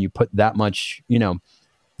that when you put that much,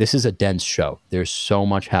 this is a dense show. There's so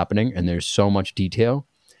much happening and there's so much detail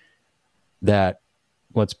that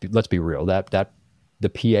let's be real, that the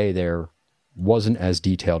PA there wasn't as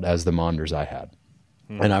detailed as the monitors I had.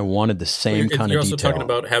 And I wanted the same kind of detail. You're also talking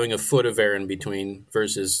about having a foot of air in between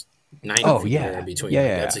versus 90 feet of air in between.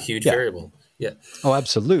 Yeah, that's a huge variable. Yeah. Oh,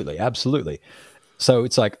 absolutely. Absolutely. So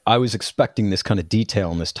it's like I was expecting this kind of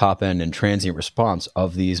detail in this top end and transient response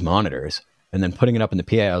of these monitors. And then putting it up in the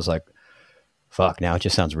PA, I was like, fuck, now it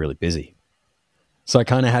just sounds really busy. So I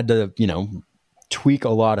kind of had to, tweak a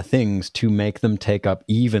lot of things to make them take up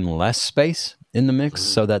even less space in the mix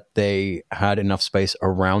so that they had enough space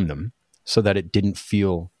around them so that it didn't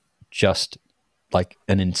feel just like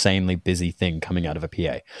an insanely busy thing coming out of a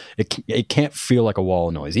PA. It can't feel like a wall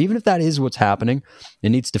of noise. Even if that is what's happening, it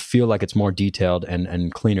needs to feel like it's more detailed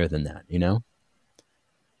and cleaner than that,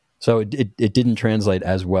 So it didn't translate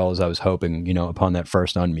as well as I was hoping, upon that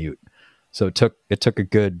first unmute. So it took a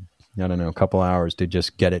good, a couple hours to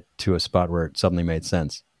just get it to a spot where it suddenly made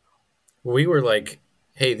sense. We were like,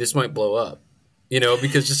 hey, this might blow up,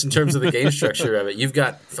 because just in terms of the gain structure of it, you've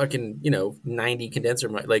got fucking, 90 condenser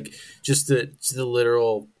mic, like just the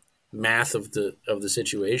literal math of the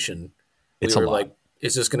situation. It's we were a lot. like,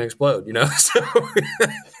 is this going to explode? So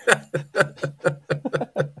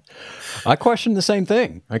I questioned the same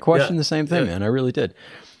thing. Man. I really did.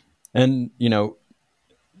 And,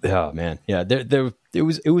 oh man. Yeah.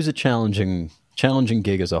 It was a challenging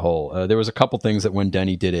gig as a whole. There was a couple things that when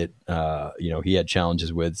Denny did it, he had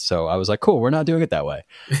challenges with. So I was like, cool, we're not doing it that way.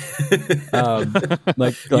 You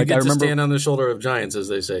get to stand on the shoulder of giants, as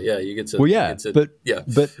they say. Yeah. You get to, well, yeah,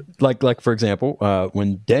 but for example,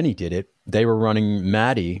 when Denny did it, they were running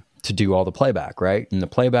Maddie to do all the playback, right? And the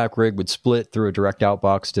playback rig would split through a direct out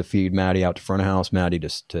box to feed Maddie out to front of house, Maddie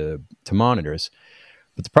to monitors.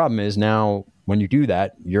 But the problem is now when you do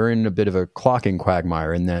that, you're in a bit of a clocking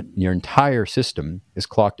quagmire in that your entire system is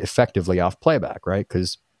clocked effectively off playback, right?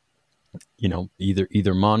 Because,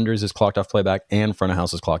 either monitors is clocked off playback and front of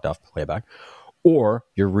house is clocked off playback, or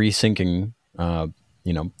you're resyncing,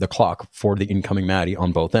 the clock for the incoming Maddie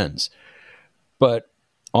on both ends. But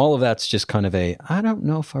all of that's just kind of I don't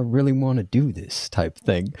know if I really want to do this type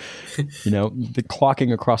thing. The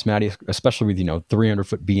clocking across Maddie, especially with,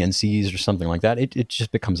 300-foot BNCs or something like that, it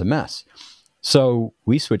just becomes a mess. So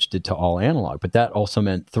we switched it to all analog, but that also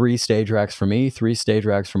meant 3 stage racks for me, 3 stage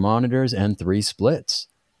racks for monitors, and 3 splits.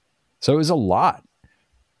 So it was a lot.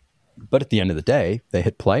 But at the end of the day, they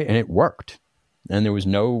hit play and it worked. And there was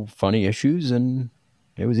no funny issues and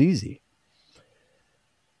it was easy.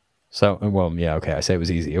 So, well, yeah, okay, I say it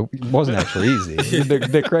was easy. It wasn't actually easy. It was a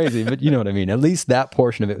bit crazy, but you know what I mean. At least that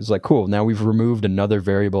portion of it was like, cool, now we've removed another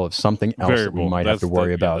variable of something else that we might have to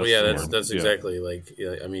worry about. Well, yeah, that's exactly like,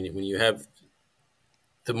 I mean, when you have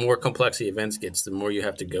the more complex the events gets, the more you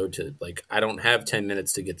have to go to. Like, I don't have 10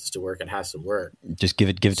 minutes to get this to work. It has to work. Just give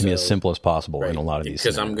it to me as So, simple as possible right? in a lot of these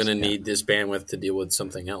Because I'm scenarios. going to Yeah. need this bandwidth to deal with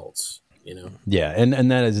something else. You know, Yeah,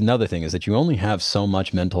 and that is another thing, is that you only have so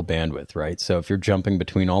much mental bandwidth, right? So if you're jumping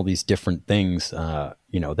between all these different things,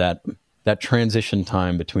 you know, that transition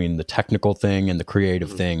time between the technical thing and the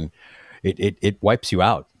creative thing, it wipes you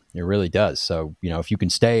out. It really does. So, you know, if you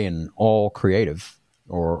can stay in all creative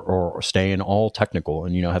or stay in all technical,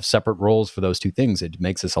 and, you know, have separate roles for those two things, it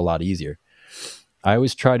makes this a lot easier. I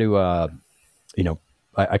always try to, you know,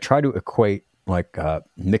 I try to equate like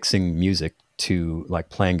mixing music to like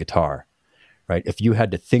playing guitar. Right? If you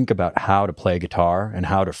had to think about how to play guitar and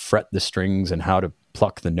how to fret the strings and how to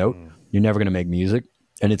pluck the note, you're never going to make music.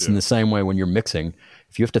 And it's in the same way when you're mixing.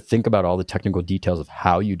 If you have to think about all the technical details of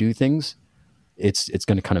how you do things, it's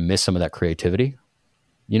going to kind of miss some of that creativity.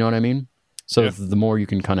 You know what I mean? So the more you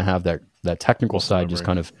can kind of have that technical side just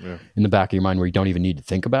kind of in the back of your mind where you don't even need to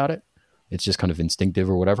think about it, it's just kind of instinctive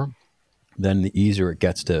or whatever, then the easier it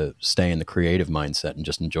gets to stay in the creative mindset and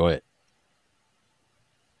just enjoy it.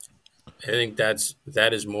 I think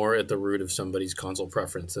that is more at the root of somebody's console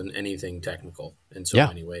preference than anything technical in so Yeah.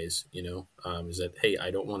 many ways. You know, is that, hey,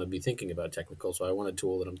 I don't want to be thinking about technical, so I want a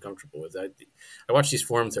tool that I'm comfortable with. I watch these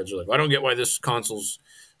forum threads. They're like, I don't get why this console's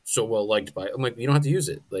so well liked by. I'm like, you don't have to use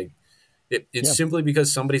it. Like, it's simply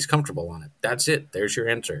because somebody's comfortable on it. That's it. There's your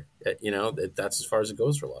answer. You know, that's as far as it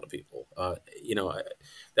goes for a lot of people. You know,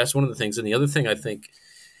 that's one of the things. And the other thing I think,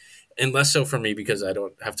 and less so for me because I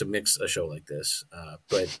don't have to mix a show like this,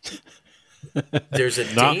 but there's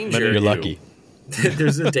a Not danger. many You're do. lucky.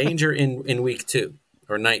 There's a danger in week 2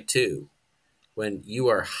 or night 2 when you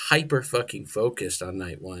are hyper fucking focused on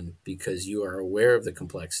night 1 because you are aware of the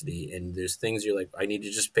complexity and there's things you're like, I need to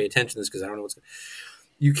just pay attention to this because I don't know what's going.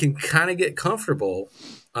 You can kind of get comfortable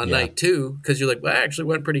on night 2 because you're like, well, I actually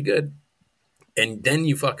went pretty good, and then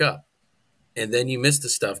you fuck up, and then you miss the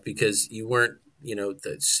stuff because you weren't. You know,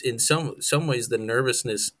 in some ways, the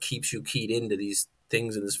nervousness keeps you keyed into these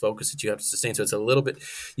things and this focus that you have to sustain. So it's a little bit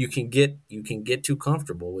you can get too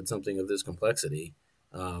comfortable with something of this complexity,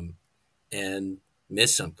 and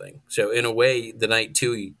miss something. So in a way, the night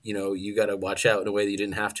 2, you know, you got to watch out in a way that you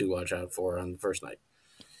didn't have to watch out for on the first night.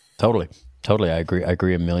 Totally. I agree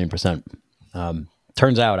 1,000,000%.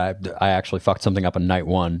 Turns out I actually fucked something up on night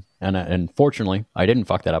 1, and fortunately I didn't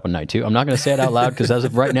fuck that up on night 2. I'm not going to say it out loud because as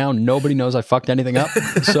of right now, nobody knows I fucked anything up.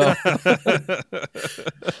 So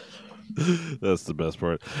That's the best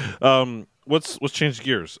part. Let's change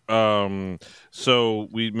gears. So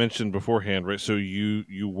we mentioned beforehand, right? So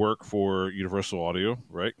you work for Universal Audio,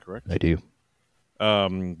 right? Correct. I do.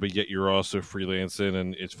 But yet you're also freelancing,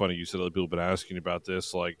 and it's funny you said other people have been asking about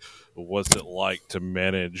this. Like, what's it like to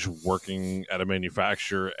manage working at a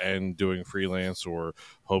manufacturer and doing freelance or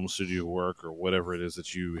home studio work or whatever it is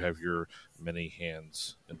that you have your many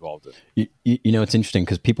hands involved in? You know, it's interesting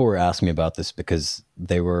because people were asking me about this because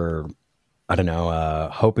they were, I don't know,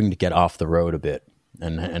 hoping to get off the road a bit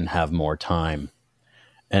and have more time.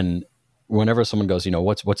 And whenever someone goes, you know,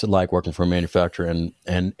 what's it like working for a manufacturer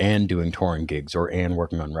and doing touring gigs and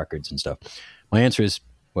working on records and stuff? My answer is,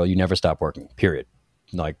 well, you never stop working, period.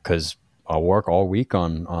 Like, because I'll work all week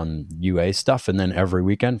on UA stuff and then every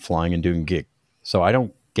weekend flying and doing gig. So I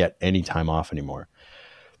don't get any time off anymore.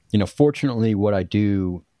 You know, fortunately, what I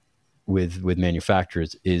do with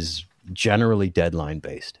manufacturers is generally deadline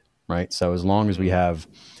based, right? So as long as we have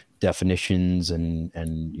definitions and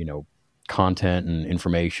you know, content and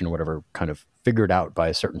information or whatever kind of figured out by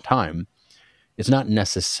a certain time, it's not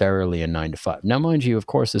necessarily a 9 to 5. Now, mind you, of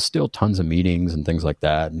course, there's still tons of meetings and things like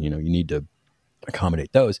that, and you know, you need to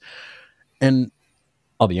accommodate those. And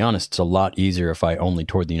I'll be honest, it's a lot easier if I only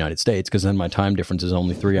toured the United States because then my time difference is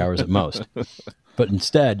only 3 hours at most. But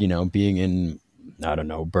instead, you know, being in, I don't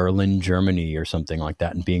know, Berlin, Germany or something like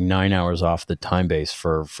that, and being 9 hours off the time base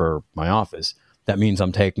for my office, that means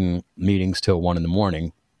I'm taking meetings till 1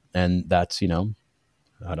 a.m. And that's, you know,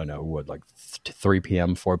 I don't know, what, like 3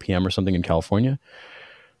 p.m., 4 p.m. or something in California.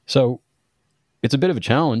 So it's a bit of a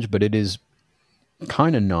challenge, but it is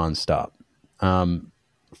kind of nonstop.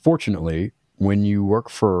 Fortunately, when you work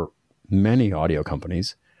for many audio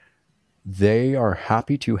companies, they are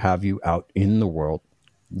happy to have you out in the world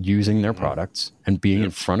using their products and being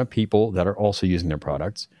in front of people that are also using their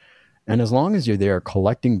products. And as long as you're there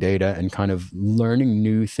collecting data and kind of learning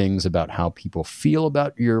new things about how people feel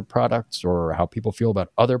about your products or how people feel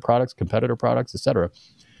about other products, competitor products, etc.,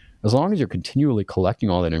 as long as you're continually collecting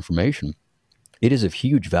all that information, it is of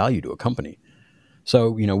huge value to a company.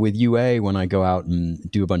 So, you know, with UA, when I go out and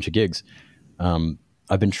do a bunch of gigs,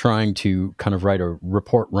 I've been trying to kind of write a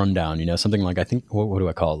report rundown, something like, I think, what do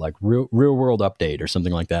I call it? Like real world update or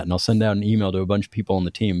something like that. And I'll send out an email to a bunch of people on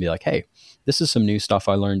the team and be like, hey, this is some new stuff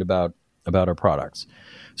I learned about our products.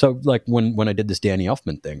 So like when I did this Danny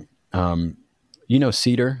Elfman thing,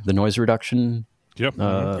 Cedar, the noise reduction, Yep.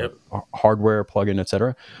 hardware plugin,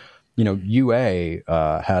 etc. UA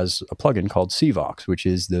has a plugin called CVOX, which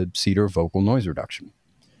is the Cedar vocal noise reduction.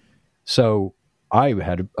 So I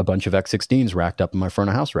had a bunch of X16s racked up in my front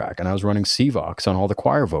of house rack, and I was running CVOX on all the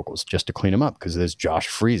choir vocals just to clean them up because there's Josh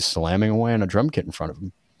Freese slamming away on a drum kit in front of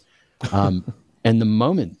him. And the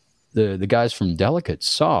moment the guys from Delicate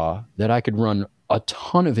saw that I could run a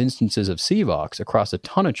ton of instances of CVOX across a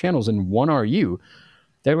ton of channels in one RU,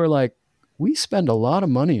 they were like, we spend a lot of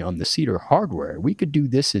money on the Cedar hardware. We could do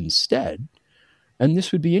this instead, and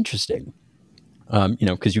this would be interesting.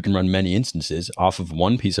 Because you can run many instances off of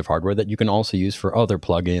one piece of hardware that you can also use for other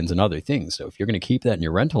plugins and other things. So if you're going to keep that in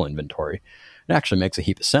your rental inventory, it actually makes a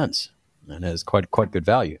heap of sense and has quite good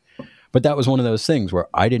value. But that was one of those things where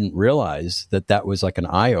I didn't realize that was like an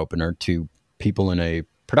eye opener to people in a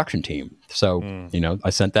production team. So, I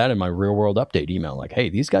sent that in my real world update email, like, hey,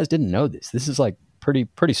 these guys didn't know this. This is like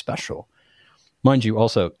pretty special. Mind you,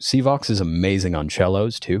 also, CVOX is amazing on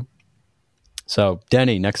cellos too. So,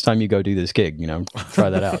 Denny, next time you go do this gig, try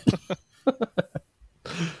that out.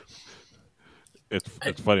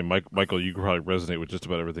 It's funny, Michael. You probably resonate with just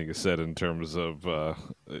about everything you said in terms of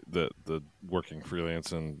the working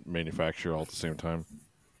freelance and manufacture all at the same time.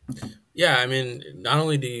 Yeah, I mean, not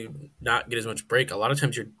only do you not get as much break, a lot of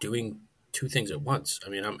times you're doing two things at once. I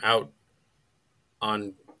mean, I'm out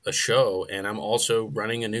on a show and I'm also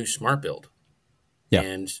running a new smart build. Yeah.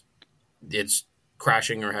 And it's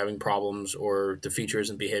crashing or having problems, or the feature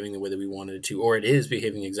isn't behaving the way that we wanted it to, or it is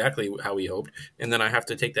behaving exactly how we hoped. And then I have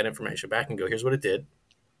to take that information back and go, here's what it did.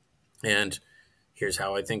 And here's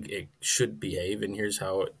how I think it should behave. And here's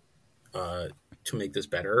how to make this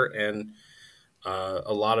better. And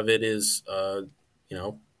a lot of it is,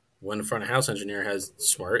 when a front of house engineer has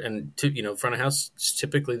smart and front of house,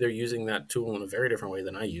 typically they're using that tool in a very different way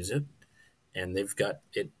than I use it. And they've got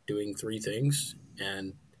it doing three things,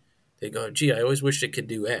 and they go, gee, I always wished it could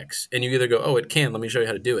do X. And you either go, oh, it can, let me show you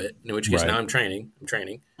how to do it. In which case now I'm training,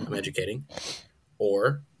 I'm educating.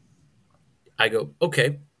 Or I go,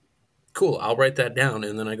 okay, cool, I'll write that down.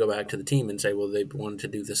 And then I go back to the team and say, well, they wanted to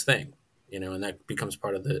do this thing, and that becomes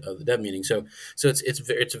part of the dev meeting. So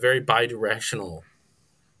it's a very bi-directional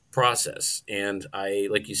process. And I,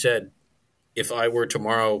 like you said, if I were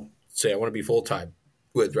tomorrow, say I want to be full-time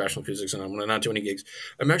with Rational Acoustics and I'm going to not do any gigs,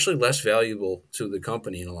 I'm actually less valuable to the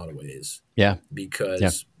company in a lot of ways. Yeah.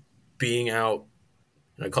 Because being out,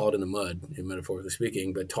 and I call it in the mud, metaphorically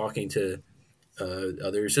speaking, but talking to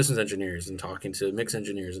other systems engineers and talking to mix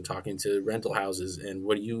engineers and talking to rental houses and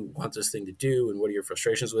what do you want this thing to do and what are your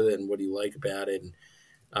frustrations with it and what do you like about it.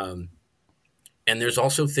 And there's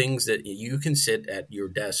also things that you can sit at your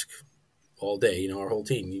desk all day, our whole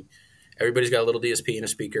team, everybody's got a little DSP and a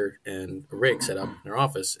speaker and a rig set up in their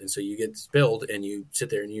office. And so you get billed and you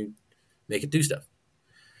sit there and you make it do stuff.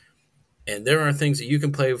 And there are things that you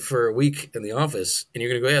can play for a week in the office and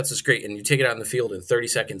you're going to go, yeah, this is great. And you take it out in the field and 30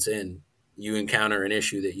 seconds in, you encounter an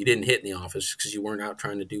issue that you didn't hit in the office because you weren't out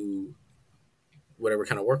trying to do whatever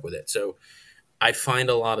kind of work with it. So I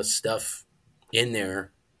find a lot of stuff in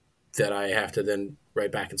there that I have to then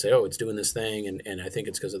write back and say, oh, it's doing this thing. And I think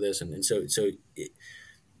it's because of this. And so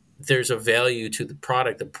there's a value to the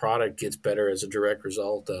product. The product gets better as a direct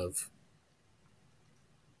result of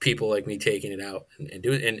people like me taking it out and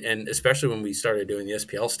doing it. And especially when we started doing the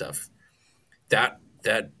SPL stuff, that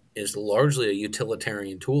is largely a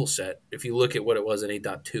utilitarian tool set. If you look at what it was in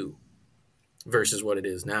 8.2 versus what it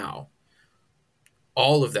is now,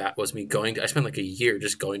 all of that was me I spent like a year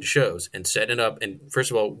just going to shows and setting it up. And first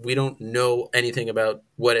of all, we don't know anything about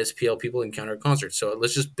what SPL people encounter at concerts. So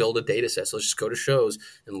let's just build a data set. So let's just go to shows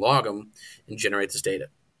and log them and generate this data.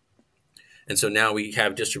 And so now we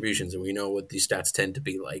have distributions and we know what these stats tend to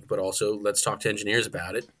be like, but also let's talk to engineers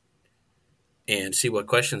about it and see what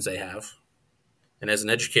questions they have. And as an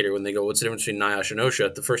educator, when they go, what's the difference between NIOSH and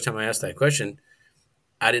OSHA? The first time I asked that question,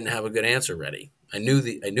 I didn't have a good answer ready. I knew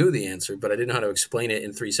the answer, but I didn't know how to explain it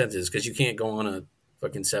in 3 sentences because you can't go on a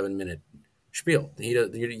fucking 7-minute spiel.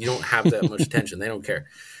 You don't have that much attention. They don't care.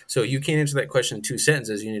 So you can't answer that question in 2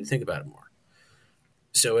 sentences. You need to think about it more.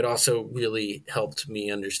 So it also really helped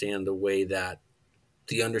me understand the way that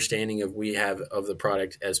the understanding we have of the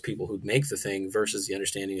product as people who make the thing versus the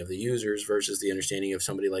understanding of the users versus the understanding of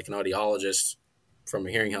somebody like an audiologist from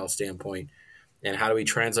a hearing health standpoint. And how do we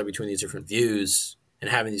translate between these different views and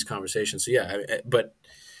having these conversations? So yeah, but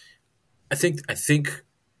think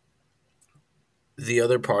the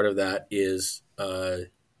other part of that is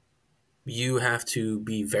you have to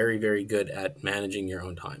be very, very good at managing your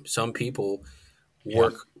own time. Some people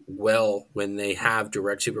work well when they have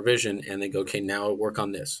direct supervision and they go, okay, now work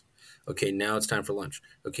on this. Okay, now it's time for lunch.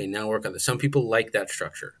 Okay, now work on this. Some people like that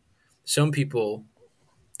structure. Some people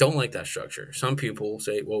don't like that structure. Some people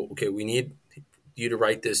say, well, okay, we need you to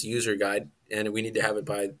write this user guide and we need to have it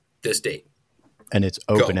by this date. And it's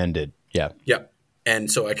open-ended. Yeah. Yeah.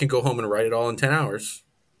 And so I can go home and write it all in 10 hours,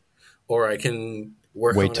 or I can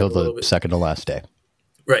wait till the second to last day.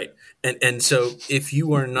 Right. And so if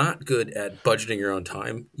you are not good at budgeting your own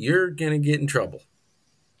time, you're going to get in trouble.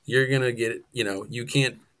 You're going to get, you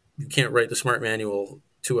can't write the SMART manual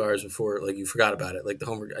 2 hours before, like you forgot about it. Like the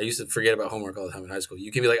homework, I used to forget about homework all the time in high school.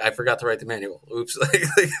 You can be like, I forgot to write the manual. Oops.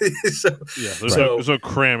 There's no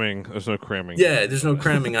cramming. There's no cramming. Yeah, there's no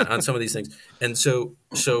cramming on some of these things. And so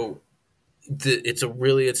it's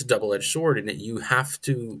a double-edged sword in that you have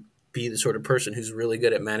to be the sort of person who's really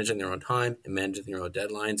good at managing their own time and managing their own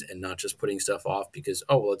deadlines and not just putting stuff off because,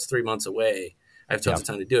 it's 3 months away. I have tons of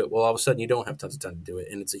time to do it. Well, all of a sudden you don't have tons of time to do it,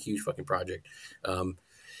 and it's a huge fucking project.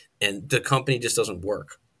 And the company just doesn't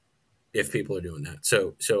work if people are doing that.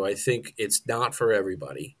 So I think it's not for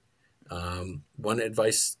everybody. One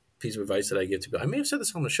piece of advice that I give to people, I may have said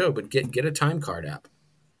this on the show, but get a time card app.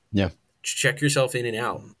 Yeah. Check yourself in and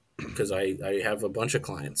out. Because I have a bunch of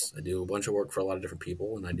clients. I do a bunch of work for a lot of different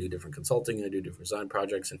people, and I do different consulting, and I do different design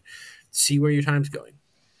projects, and see where your time's going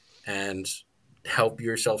and help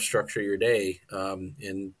yourself structure your day. And,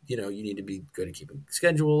 you need to be good at keeping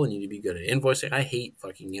schedule, and you need to be good at invoicing. I hate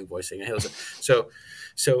fucking invoicing. I hate those.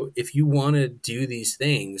 So if you want to do these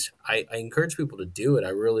things, I encourage people to do it. I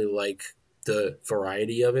really like the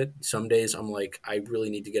variety of it. Some days I'm like, I really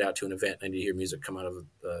need to get out to an event. I need to hear music come out of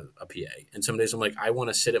a PA. And some days I'm like, I want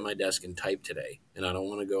to sit at my desk and type today, and I don't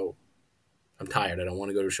want to go. I'm tired. I don't want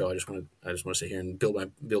to go to a show. I just want to sit here and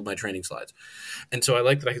build my training slides. And so I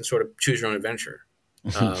like that I can sort of choose your own adventure.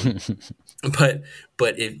 But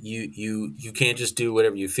if you can't just do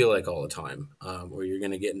whatever you feel like all the time, or you're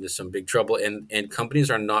going to get into some big trouble. And companies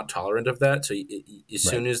are not tolerant of that. So as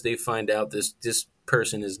soon as they find out this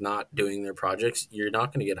person is not doing their projects, you're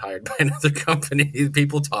not going to get hired by another company.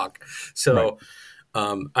 People talk. So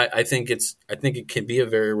I think it can be a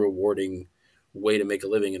very rewarding way to make a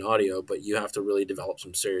living in audio, but you have to really develop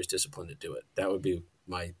some serious discipline to do it. That would be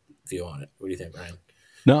my view on it. What do you think, Ryan?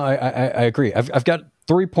 No, I agree. I've got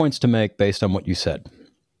 3 points to make based on what you said.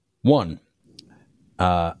 One,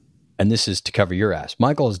 and this is to cover your ass.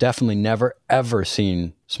 Michael has definitely never, ever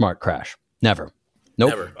seen Smart crash. Never.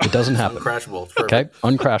 Nope. Never. It doesn't happen. Uncrashable. Okay?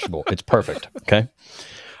 Uncrashable. It's perfect. Okay?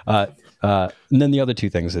 And then the other two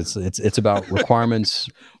things, it's about requirements.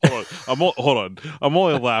 Hold on. I'm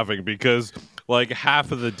only laughing because like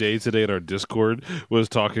half of the day today in our Discord was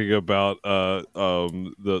talking about the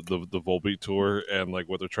Volbeat tour and like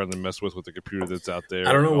what they're trying to mess with the computer that's out there.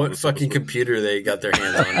 I don't know what fucking computer they got their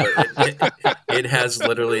hands on, but it has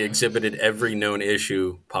literally exhibited every known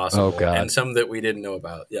issue possible, and some that we didn't know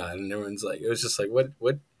about. Yeah, and everyone's like, it was just like, what?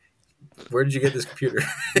 Where did you get this computer?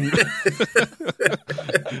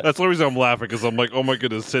 That's the reason I'm laughing, because I'm like, oh my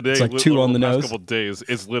goodness, today, it's like two on the nose. Couple of days,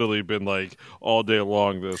 it's literally been like all day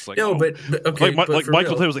long. This like, no, but okay, like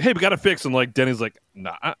Michael Taylor was like, hey, we got to fix, and like Denny's like,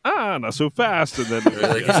 nah, not so fast, and then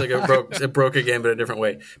like, he's like, it broke again, but a different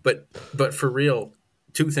way. But for real,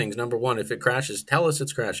 two things. Number one, if it crashes, tell us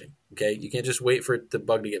it's crashing. Okay, you can't just wait for the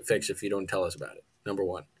bug to get fixed if you don't tell us about it. Number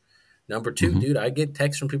one. Number two, dude, I get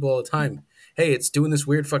texts from people all the time. Hey, it's doing this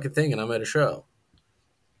weird fucking thing, and I'm at a show.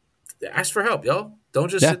 Ask for help, y'all. Don't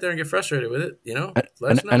just sit there and get frustrated with it. You know,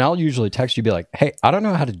 let us know. And I'll usually text you, be like, "Hey, I don't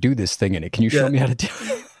know how to do this thing in it. Can you show me how to do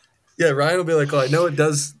it?" Yeah, Ryan will be like, "Oh, I know it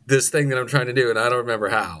does this thing that I'm trying to do, and I don't remember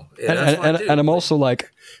how." And I'm also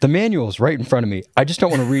like, the manual is right in front of me. I just don't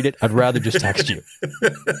want to read it. I'd rather just text you.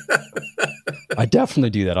 I definitely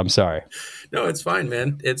do that. I'm sorry. No, it's fine,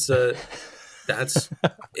 man. It's that's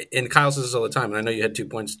and Kyle says this all the time, and I know you had 2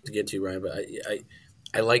 points to get to, Ryan, but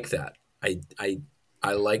I like that.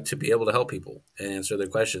 I like to be able to help people and answer their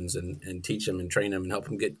questions and teach them and train them and help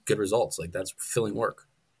them get good results. Like, that's fulfilling work.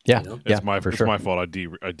 Yeah, you know? It's my fault.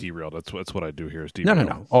 I derailed. That's what I do here is derail.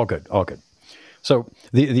 No. All good. So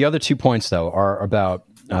the other 2 points though are about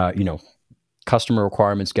customer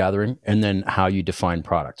requirements gathering and then how you define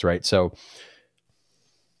products, right? So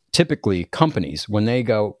typically companies, when they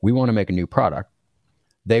go, we want to make a new product,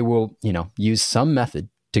 they will, use some method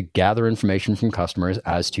to gather information from customers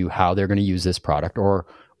as to how they're going to use this product or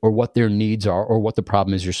what their needs are or what the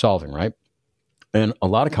problem is you're solving, right? And a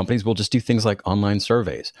lot of companies will just do things like online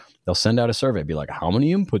surveys. They'll send out a survey, be like, how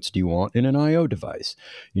many inputs do you want in an IO device?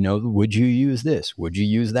 Would you use this? Would you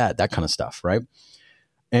use that? That kind of stuff, right?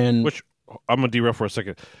 And Which I'm gonna derail for a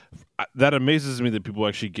second. That amazes me that people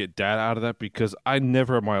actually get data out of that, because I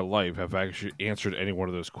never in my life have actually answered any one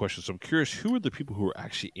of those questions. So I'm curious, who are the people who are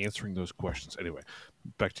actually answering those questions? Anyway,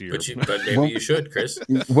 back to your. But maybe you should, Chris.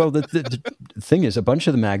 well, the thing is, a bunch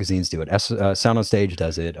of the magazines do it. Sound on Stage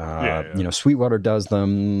does it. Sweetwater does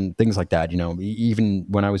them. Things like that. Even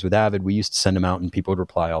when I was with Avid, we used to send them out, and people would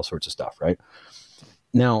reply all sorts of stuff. Right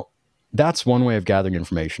now, that's one way of gathering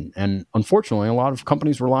information. And unfortunately, a lot of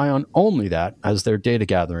companies rely on only that as their data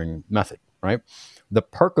gathering method, right? The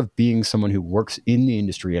perk of being someone who works in the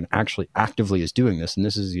industry and actually actively is doing this, and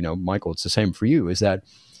this is, Michael, it's the same for you, is that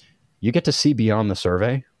you get to see beyond the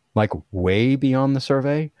survey, like way beyond the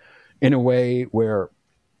survey, in a way where,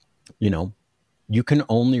 you can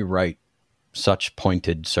only write such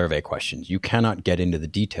pointed survey questions. You cannot get into the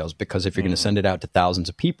details, because if you're going to send it out to thousands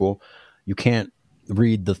of people, you can't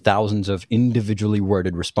read the thousands of individually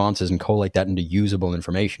worded responses and collate that into usable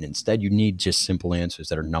information. Instead, you need just simple answers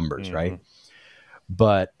that are numbers, right?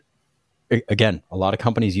 But again, a lot of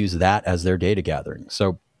companies use that as their data gathering.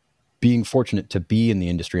 So being fortunate to be in the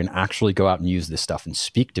industry and actually go out and use this stuff and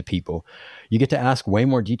speak to people, you get to ask way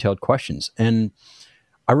more detailed questions. And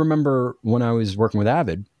I remember when I was working with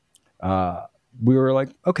Avid, we were like,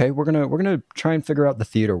 okay, we're gonna try and figure out the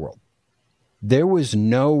theater world. There was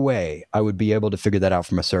no way I would be able to figure that out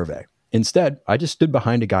from a survey. Instead, I just stood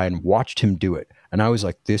behind a guy and watched him do it. And I was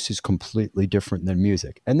like, this is completely different than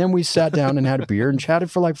music. And then we sat down and had a beer and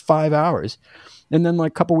chatted for like 5 hours. And then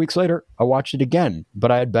like a couple weeks later, I watched it again,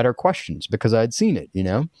 but I had better questions because I had seen it,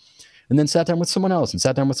 and then sat down with someone else and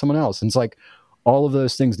sat down with someone else. And it's like all of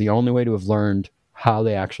those things, the only way to have learned how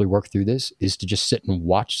they actually work through this is to just sit and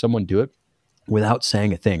watch someone do it without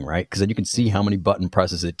saying a thing, right? Because then you can see how many button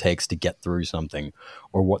presses it takes to get through something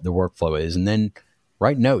or what the workflow is. And then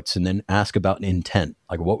write notes and then ask about intent.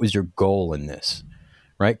 Like, what was your goal in this,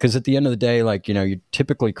 right? Because at the end of the day, like, you're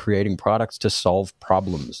typically creating products to solve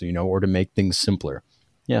problems, or to make things simpler.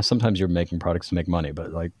 Yeah, sometimes you're making products to make money,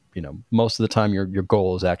 but like, most of the time your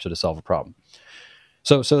goal is actually to solve a problem.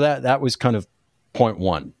 So that was kind of point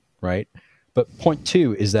one, right? But point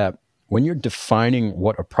two is that when you're defining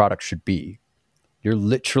what a product should be, you're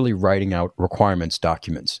literally writing out requirements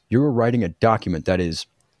documents. You're writing a document that is,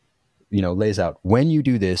 lays out when you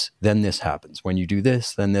do this, then this happens. When you do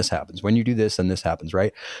this, then this happens. When you do this, then this happens,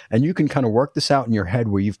 right? And you can kind of work this out in your head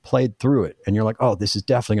where you've played through it and you're like, oh, this is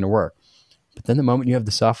definitely going to work. But then the moment you have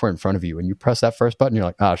the software in front of you and you press that first button, you're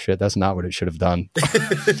like, oh shit, that's not what it should have done.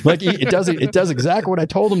 Like it does exactly what I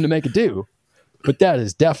told them to make it do, but that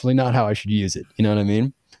is definitely not how I should use it. You know what I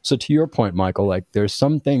mean? So to your point, Michael, like there's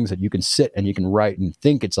some things that you can sit and you can write and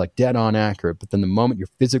think it's like dead on accurate, but then the moment you're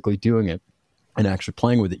physically doing it and actually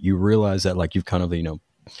playing with it, you realize that like you've kind of,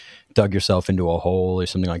 dug yourself into a hole or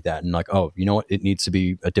something like that. And like, oh, you know what? It needs to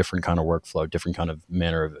be a different kind of workflow, different kind of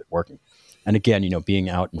manner of it working. And again, being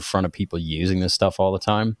out in front of people using this stuff all the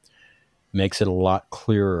time makes it a lot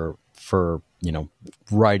clearer for,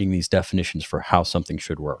 writing these definitions for how something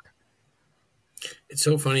should work. It's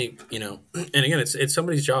so funny, and again, it's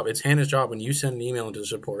somebody's job. It's Hannah's job when you send an email into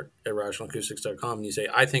support at rationalacoustics.com and you say,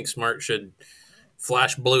 I think Smart should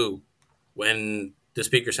flash blue when the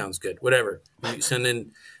speaker sounds good, whatever. You send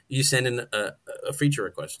in a feature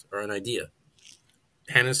request or an idea.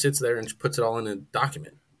 Hannah sits there and puts it all in a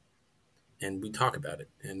document, and we talk about it.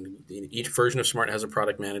 And each version of Smart has a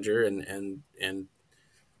product manager, and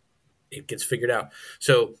it gets figured out.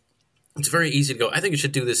 So it's very easy to go, I think it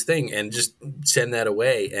should do this thing, and just send that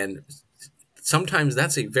away. And sometimes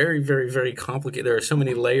that's a very, very, very complicated. There are so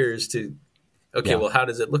many layers to, okay, well, how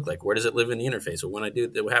does it look like? Where does it live in the interface? Well, when I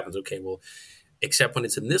do it, what happens? Okay, well, except when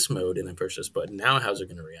it's in this mode and I push this button, now how's it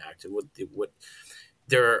going to react? And what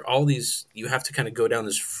there are all these, you have to kind of go down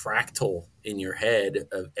this fractal in your head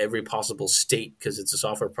of every possible state because it's a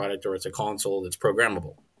software product or it's a console that's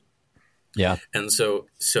programmable. Yeah. And so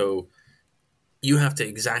you have to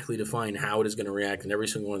exactly define how it is going to react in every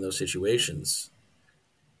single one of those situations.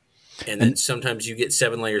 And then sometimes you get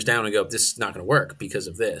 7 layers down and go, this is not going to work because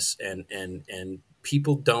of this. And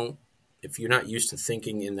people don't, if you're not used to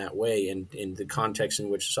thinking in that way and in the context in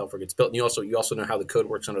which software gets built, and you also know how the code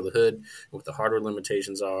works under the hood, what the hardware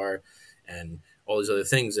limitations are, and all these other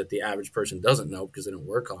things that the average person doesn't know because they don't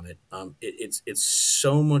work on it. It's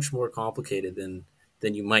so much more complicated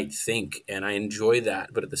than you might think. And I enjoy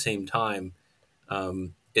that. But at the same time,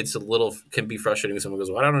 it's can be frustrating when someone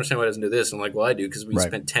goes, well, I don't understand why it doesn't do this. And I'm like, well, I do, because we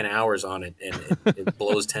spent 10 hours on it and it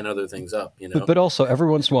blows 10 other things up, But also every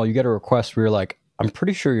once in a while you get a request where you're like, I'm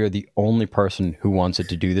pretty sure you're the only person who wants it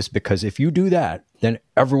to do this, because if you do that, then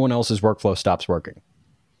everyone else's workflow stops working.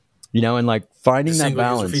 And like finding that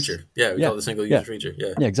balance. Feature. Yeah, we call it the single user feature.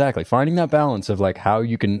 Yeah, exactly. Finding that balance of like how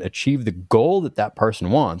you can achieve the goal that person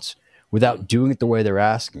wants without doing it the way they're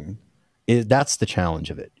asking. That's the challenge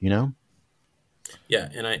of it, Yeah,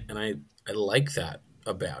 and I like that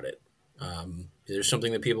about it. There's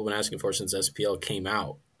something that people have been asking for since SPL came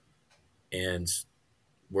out, and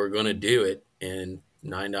we're going to do it in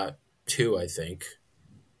 9.2, I think.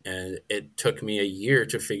 And it took me a year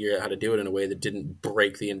to figure out how to do it in a way that didn't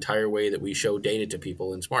break the entire way that we show data to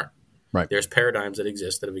people in Smart. Right. There's paradigms that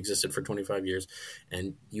have existed for 25 years,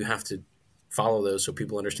 and you have to follow those so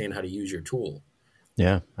people understand how to use your tool.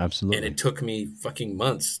 Yeah, absolutely. And it took me fucking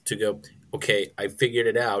months to go, okay, I figured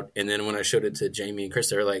it out. And then when I showed it to Jamie and Chris,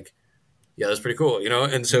 they were like, yeah, that's pretty cool,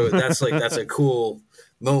 And so that's a cool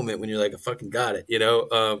moment when you're like, I fucking got it,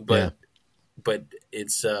 But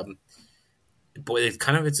it's boy,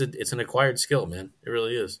 it's an acquired skill, man. It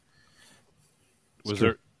really is.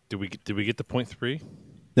 Did we get to point 3?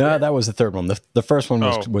 Yeah, that was the third one. The first one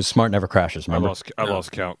was Smart Never Crashes. Remember? I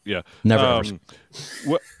lost count. Yeah, never.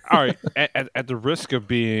 All right. At the risk of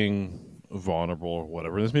being vulnerable or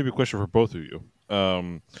whatever, this may be a question for both of you.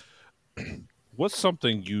 What's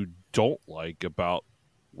something you don't like about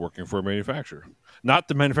working for a manufacturer? Not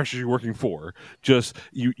the manufacturer you're working for. Just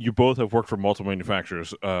you both have worked for multiple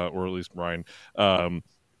manufacturers, or at least Ryan.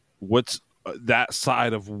 What's that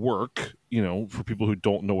side of work? For people who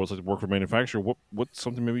don't know what it's like to work for a manufacturer, what's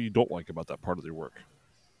something maybe you don't like about that part of your work?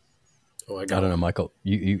 Oh, I don't know, Michael.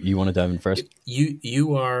 You want to dive in first?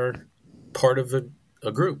 You are part of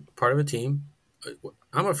a group, part of a team.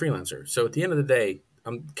 I'm a freelancer, so at the end of the day,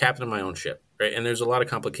 I'm captain of my own ship, right? And there's a lot of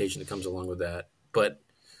complication that comes along with that, but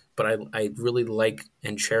I really like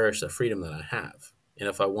and cherish the freedom that I have. And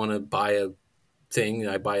if I want to buy a thing,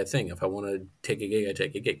 I buy a thing. If I want to take a gig, I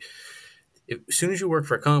take a gig. As soon as you work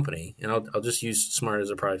for a company, and I'll just use Smart as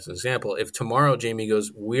a product example. If tomorrow Jamie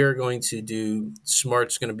goes, we're going to do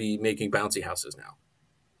Smart's going to be making bouncy houses now.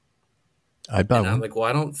 I'd buy one. I'm like, well,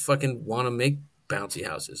 I don't fucking want to make bouncy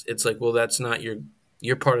houses. It's like, well, that's not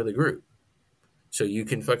you're part of the group. So you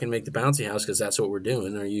can fucking make the bouncy house because that's what we're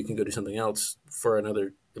doing, or you can go do something else for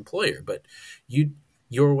another employer. But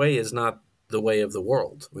your way is not the way of the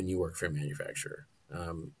world when you work for a manufacturer.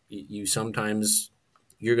 You sometimes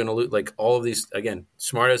you're going to lose, like all of these, again,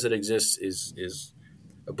 Smart as it exists is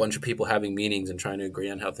a bunch of people having meetings and trying to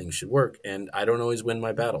agree on how things should work. And I don't always win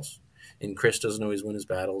my battles. And Chris doesn't always win his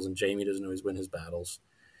battles, and Jamie doesn't always win his battles.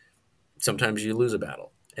 Sometimes you lose a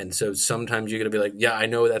battle. And so sometimes you're going to be like, yeah, I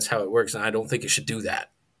know that's how it works, and I don't think it should do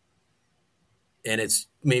that. And it's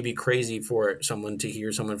maybe crazy for someone to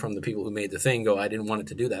hear someone from the people who made the thing go, I didn't want it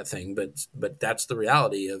to do that thing. But that's the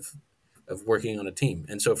reality of working on a team.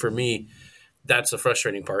 And so for me, that's the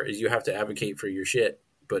frustrating part, is you have to advocate for your shit,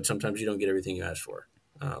 but sometimes you don't get everything you ask for.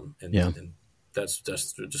 And that's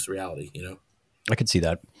just reality, I could see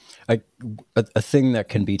that. A thing that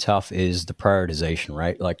can be tough is the prioritization,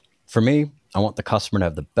 right? Like for me, I want the customer to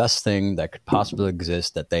have the best thing that could possibly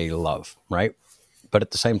exist that they love, right? But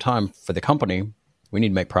at the same time, for the company, we need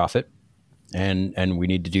to make profit, and we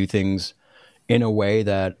need to do things in a way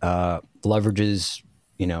that leverages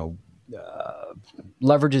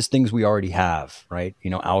things we already have, right?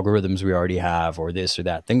 Algorithms we already have, or this or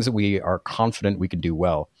that, things that we are confident we can do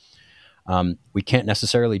well. We can't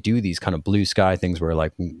necessarily do these kind of blue sky things where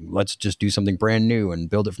like, let's just do something brand new and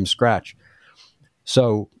build it from scratch.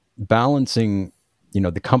 So balancing,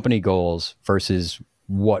 the company goals versus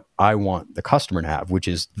what I want the customer to have, which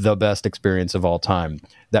is the best experience of all time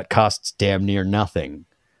that costs damn near nothing.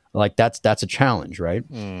 Like that's a challenge, right?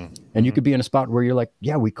 Mm-hmm. And you could be in a spot where you're like,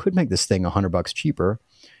 yeah, we could make this thing $100 cheaper.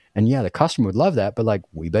 And yeah, the customer would love that, but like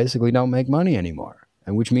we basically don't make money anymore.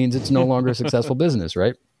 And which means it's no longer a successful business,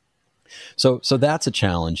 right? So that's a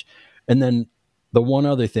challenge. And then the one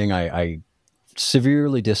other thing I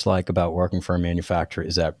severely dislike about working for a manufacturer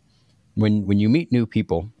is that when you meet new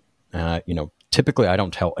people, typically I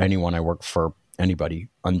don't tell anyone I work for anybody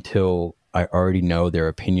until I already know their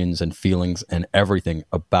opinions and feelings and everything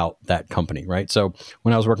about that company, right? So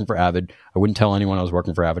when I was working for Avid, I wouldn't tell anyone I was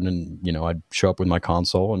working for Avid, and I'd show up with my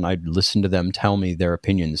console and I'd listen to them tell me their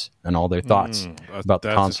opinions and all their thoughts about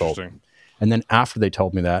the console. And then after they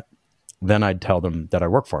told me that, then I'd tell them that I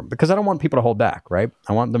work for them, because I don't want people to hold back, right?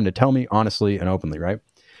 I want them to tell me honestly and openly, right?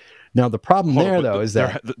 Now, the problem is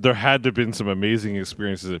that there had to have been some amazing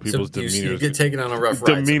experiences that people's demeanors. You get taken on a rough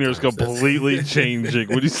ride. Demeanors completely changing.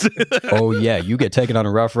 What do you say? Oh, yeah. You get taken on a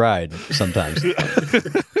rough ride sometimes.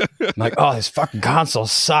 I'm like, oh, this fucking console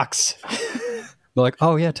sucks. They're like,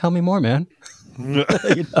 oh, yeah, tell me more, man.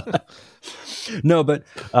 You know? No, but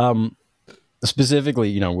specifically,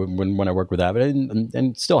 you know, when I worked with Avid, and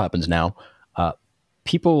it still happens now,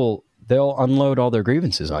 people, they'll unload all their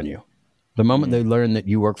grievances on you. The moment they learn that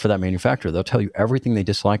you work for that manufacturer, they'll tell you everything they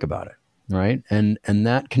dislike about it, right? And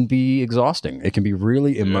that can be exhausting. It can be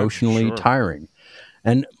really emotionally sure. tiring.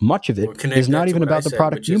 And much of it Well, connect is that not to even what I about the said,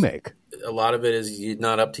 product which you is- make. A lot of it is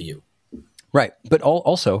not up to you. Right. But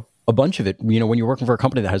also, a bunch of it, you know, when you're working for a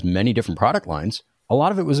company that has many different product lines, a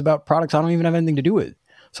lot of it was about products I don't even have anything to do with.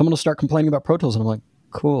 Someone will start complaining about Pro Tools, and I'm like,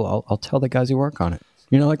 cool, I'll tell the guys who work on it.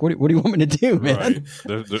 You know, like, what do you want me to do, man?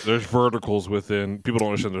 Right. There's verticals within. People don't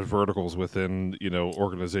understand there's verticals within, you know,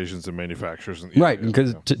 organizations and manufacturers. And, Right,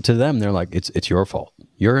 because to them, they're like, it's your fault.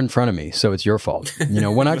 You're in front of me, so it's your fault. You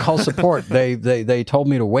know, when I call support, they told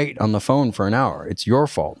me to wait on the phone for an hour. It's your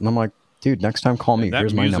fault. And I'm like, dude, next time call me. that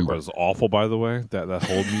Here's my music number. was awful, by the way. That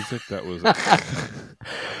whole music, that was.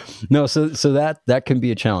 No, so that can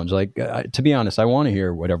be a challenge. Like, to be honest, I want to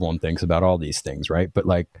hear what everyone thinks about all these things, right? But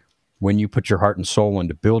like, when you put your heart and soul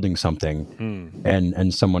into building something,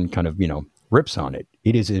 and someone kind of, you know, rips on it,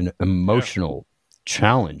 it is an emotional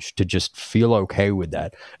challenge to just feel okay with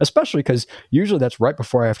that. Especially because usually that's right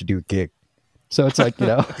before I have to do a gig. So it's like, you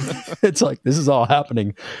know, it's like this is all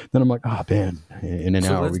happening. Then I'm like, oh man, in an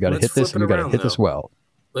hour we got to let's hit this, flip and it we got to around, hit this though. well.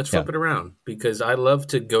 Let's flip it around, because I love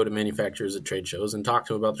to go to manufacturers at trade shows and talk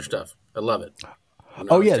to them about their stuff. I love it. When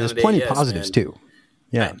I Oh was yeah, down there's at plenty of AES, positives man, too.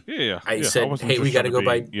 Yeah. Yeah. I said, wasn't hey, we just got to trying go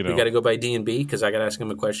by be, you know, we got to go by D&B because I got to ask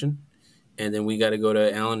him a question, and then we got to go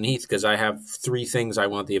to Alan Heath because I have 3 things I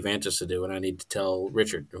want the Avantis to do, and I need to tell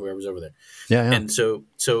Richard or whoever's over there. Yeah. And so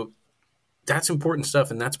that's important stuff,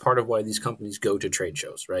 and that's part of why these companies go to trade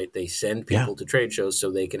shows, right? They send people to trade shows so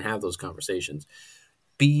they can have those conversations.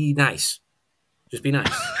 Be nice. Just be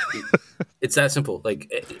nice. It's that simple.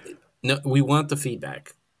 Like, no, we want the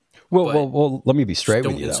feedback. Well, let me be straight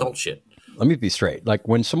Don't with you though. insult shit. Let me be straight. Like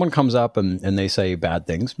when someone comes up and they say bad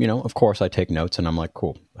things, you know, of course I take notes and I'm like,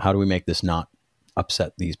 cool, how do we make this not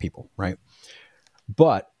upset these people, right?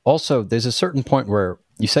 But also there's a certain point where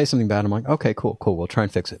you say something bad, I'm like, okay, cool, we'll try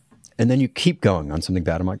and fix it. And then you keep going on something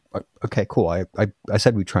bad. I'm like, okay, cool. I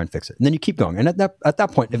said we'd try and fix it. And then you keep going. And at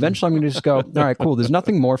that point, eventually I'm going to just go, all right, cool. There's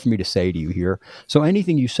nothing more for me to say to you here. So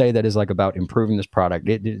anything you say that is like about improving this product,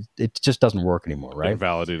 it just doesn't work anymore, right?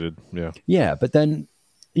 Invalidated. Yeah. Yeah, but then,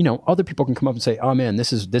 you know, other people can come up and say, oh man,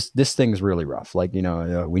 this thing's really rough. Like, you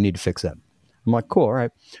know, we need to fix that. I'm like, cool, all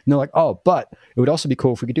right. And they're like, oh, but it would also be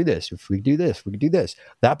cool if we could do this, if we could do this, if we could do this.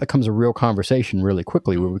 That becomes a real conversation really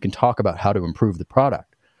quickly where we can talk about how to improve the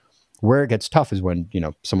product. Where it gets tough is when, you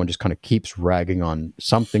know, someone just kind of keeps ragging on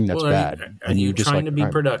something that's bad. Are you just trying like, to be all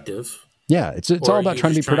right. productive? Yeah, it's Or all are about you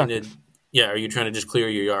trying to be just productive. Are you trying to just clear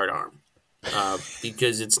your yard arm?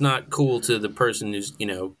 Because it's not cool to the person who's, you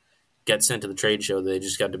know, gets sent to the trade show. They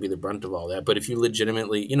just got to be the brunt of all that. But if you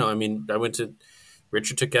legitimately, you know, I mean,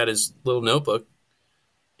 Richard took out his little notebook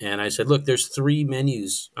and I said, look, there's 3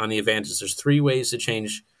 menus on the Avantis. There's 3 ways to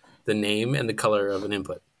change the name and the color of an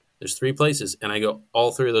input. There's 3 places. And I go,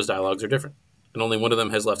 all 3 of those dialogues are different. And only one of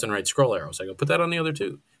them has left and right scroll arrows. I go, put that on the other 2.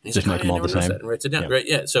 And he's Just like, make them I all never the noticed same. that, and writes it down. Yeah. Right?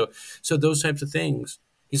 Yeah. So those types of things.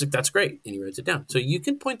 He's like, that's great. And he writes it down. So you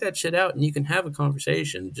can point that shit out and you can have a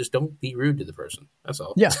conversation. Just don't be rude to the person. That's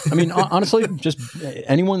all. Yeah, I mean, honestly, just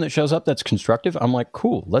anyone that shows up that's constructive, I'm like,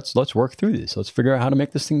 cool, let's work through this. Let's figure out how to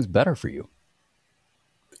make this thing better for you.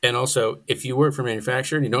 And also, if you work for a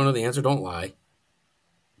manufacturer and you don't know the answer, don't lie.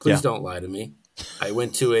 Please Yeah. don't lie to me. I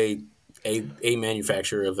went to a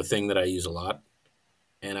manufacturer of a thing that I use a lot.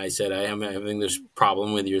 And I said, I am having this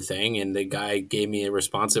problem with your thing. And the guy gave me a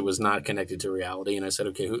response that was not connected to reality. And I said,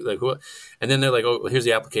 okay, who? And then they're like, oh, well, here's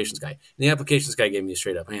the applications guy. And the applications guy gave me a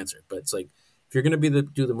straight up answer. But it's like, if you're going to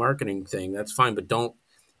do the marketing thing, that's fine. But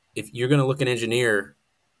if you're going to look an engineer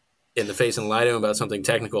in the face and lie to him about something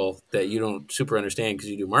technical that you don't super understand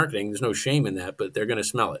because you do marketing, there's no shame in that, but they're going to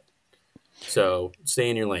smell it. So stay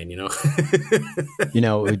in your lane, you know? You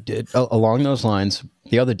know, along those lines,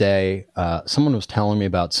 the other day, someone was telling me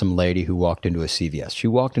about some lady who walked into a CVS. She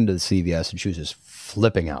walked into the CVS and she was just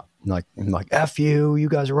flipping out. Like F you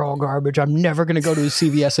guys are all garbage. I'm never going to go to a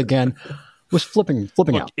CVS again. Was flipping Look,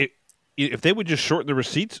 out. if they would just shorten the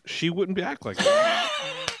receipts, she wouldn't act like that.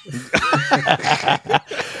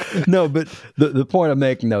 No, but the point I'm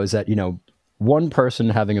making, though, is that, you know, one person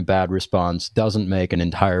having a bad response doesn't make an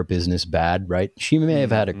entire business bad, right? She may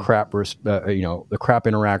have had a crap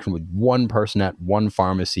interaction with one person at one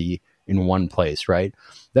pharmacy in one place, right?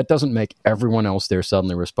 That doesn't make everyone else there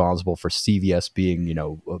suddenly responsible for CVS being, you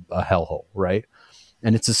know, a hellhole, right?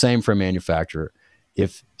 And it's the same for a manufacturer.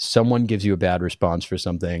 If someone gives you a bad response for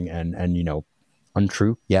something and you know,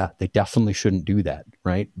 untrue? Yeah, they definitely shouldn't do that,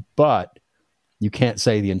 right? But you can't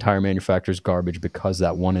say the entire manufacturer is garbage because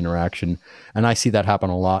that one interaction. And I see that happen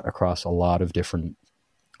a lot across a lot of different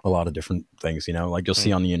things. Like you'll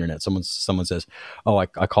see on the internet, someone says, "Oh, I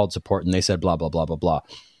called support and they said blah blah blah blah blah,"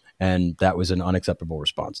 and that was an unacceptable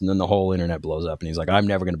response. And then the whole internet blows up, and he's like, "I'm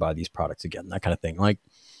never going to buy these products again." That kind of thing. Like,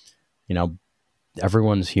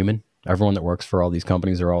 everyone's human. Everyone that works for all these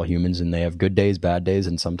companies are all humans, and they have good days, bad days,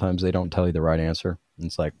 and sometimes they don't tell you the right answer. And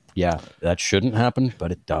it's like, yeah, that shouldn't happen,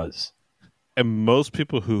 but it does. And most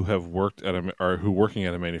people who have worked who working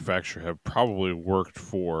at a manufacturer have probably worked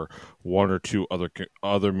for one or two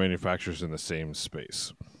other manufacturers in the same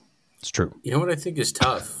space. It's true. You know what I think is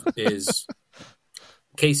tough is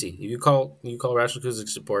Casey. You call Rational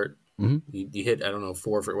Acoustics support. Mm-hmm. You hit, I don't know,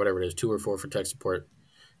 4 for whatever it is, 2 or 4 for tech support.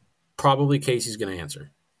 Probably Casey's going to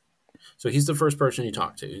answer. So he's the first person you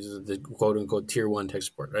talk to. He's the quote unquote tier 1 tech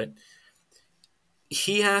support, right?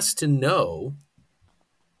 He has to know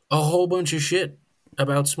a whole bunch of shit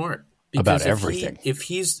about Smart. About everything. If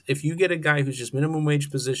you get a guy who's just minimum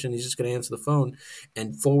wage position, he's just going to answer the phone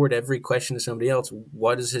and forward every question to somebody else.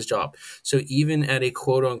 What is his job? So even at a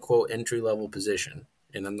quote unquote entry level position,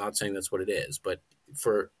 and I'm not saying that's what it is, but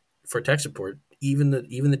for tech support, even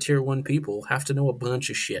the tier 1 people have to know a bunch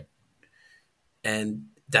of shit, and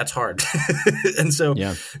that's hard. And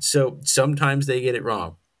so sometimes they get it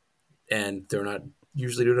wrong, and they're not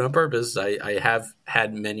usually do it on purpose. I have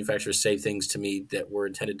had manufacturers say things to me that were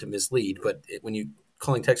intended to mislead, but when you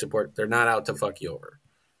calling tech support, they're not out to fuck you over.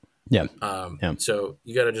 Yeah. So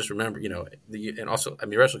you got to just remember, and also,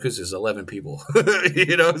 Rational Acoustics is 11 people,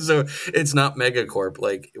 so it's not megacorp.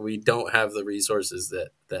 Like, we don't have the resources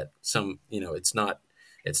that some, it's not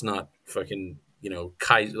fucking,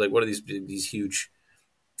 like, what are these huge,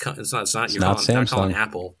 it's not calling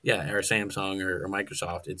Apple, or Samsung or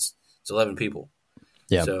Microsoft. It's 11 people.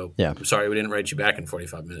 Yeah. So I'm sorry we didn't write you back in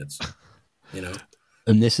 45 minutes.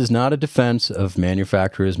 And this is not a defense of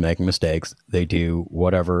manufacturers making mistakes. They do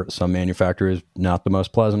whatever. Some manufacturers not the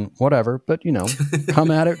most pleasant, whatever. But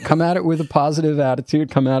come at it with a positive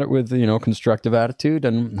attitude. Come at it with constructive attitude,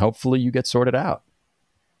 and hopefully you get sorted out.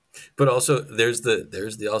 But also, there's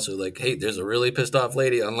the also, like, hey, there's a really pissed off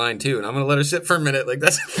lady online too, and I'm gonna let her sit for a minute. Like,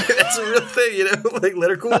 that's a real thing, like, let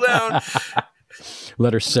her cool down,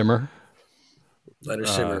 let her simmer.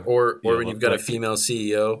 Or when you've got a female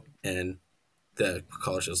CEO and the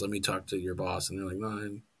caller says, "Let me talk to your boss," and they're like,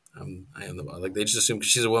 "No, I am the boss." Like, they just assume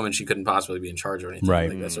because she's a woman, she couldn't possibly be in charge or anything. Right.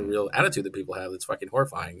 Like, that's a real attitude that people have. That's fucking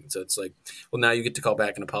horrifying. So it's like, well, now you get to call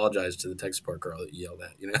back and apologize to the tech support girl that you yelled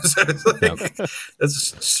at. So it's like,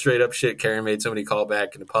 that's straight up shit. Karen made somebody call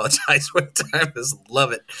back and apologize one time. I just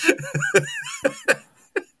love it.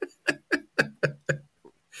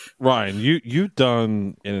 Ryan, you've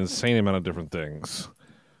done an insane amount of different things.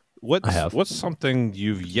 What's something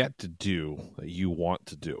you've yet to do that you want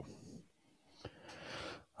to do?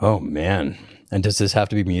 Oh man! And does this have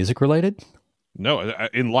to be music related? No,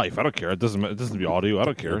 in life, I don't care. It doesn't be audio. I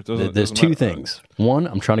don't care. There's two things. One,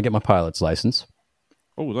 I'm trying to get my pilot's license.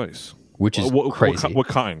 Oh, nice. Which is crazy. What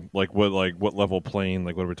kind? Like what level plane?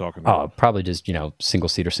 Like, what are we talking about? Oh, probably just, single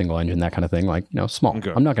seater, single engine, that kind of thing. Like, small.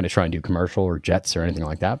 Okay. I'm not going to try and do commercial or jets or anything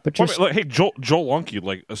like that. But just, hey, Joel Lunke,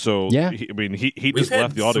 like, so yeah. He just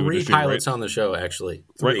left the audio industry. 3 pilots on the show, actually.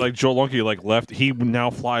 3. Right, like Joel Lunke, left. He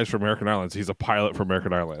now flies for American Airlines. He's a pilot for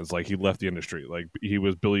American Airlines. Like, he left the industry. Like, he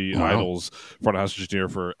was Billy Idol's front of house engineer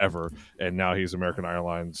forever, and now he's American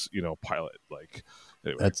Airlines, pilot. Like,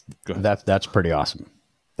 anyway, that's pretty awesome.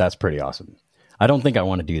 That's pretty awesome. I don't think I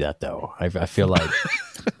want to do that, though. I feel like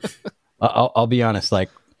I'll be honest. Like,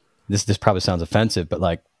 this probably sounds offensive, but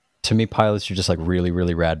like, to me, pilots are just like really,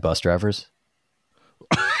 really rad bus drivers,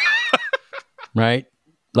 right?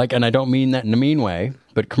 Like, and I don't mean that in a mean way,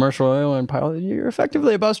 but commercial oil and pilot, you're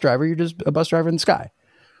effectively a bus driver. You're just a bus driver in the sky.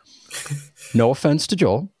 No offense to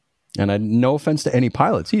Joel, and no offense to any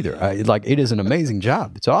pilots either. It is an amazing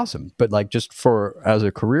job. It's awesome, but like, just as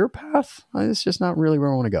a career path, it's just not really where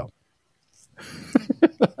I want to go.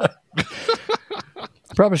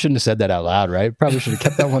 Probably shouldn't have said that out loud, right? Probably should have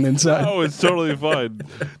kept that one inside. No, it's totally fine.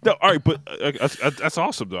 No, all right, but that's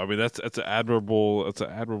awesome, though. I mean, that's an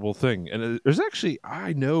admirable thing. And there's actually,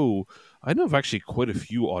 I know of actually quite a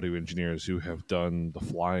few audio engineers who have done the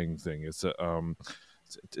flying thing. It's an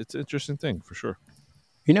interesting thing for sure.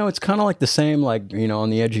 It's kind of like the same, like, on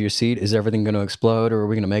the edge of your seat. Is everything going to explode, or are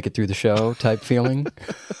we going to make it through the show? Type feeling.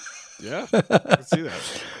 Yeah, I can see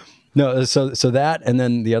that. No, so that, and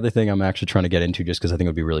then the other thing I'm actually trying to get into, just because I think it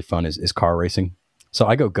would be really fun, is car racing. So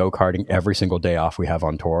I go-karting every single day off we have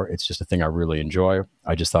on tour. It's just a thing I really enjoy.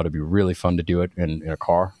 I just thought it'd be really fun to do it in a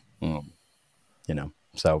car. Yeah, you know.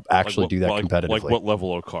 So actually do that competitively. Like what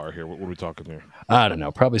level of car here? What are we talking here? I don't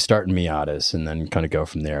know. Probably start in Miatas and then kind of go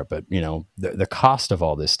from there. But, you know, the cost of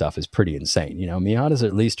all this stuff is pretty insane. You know, Miatas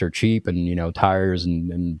at least are cheap, and, you know, tires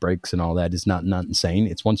and brakes and all that is not insane.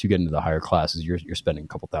 It's once you get into the higher classes, you're spending a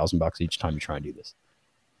couple $1,000 each time you try and do this.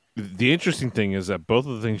 The interesting thing is that both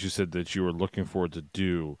of the things you said that you were looking forward to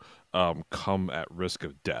do come at risk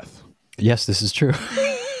of death. Yes, this is true.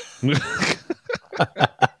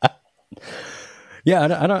 Yeah,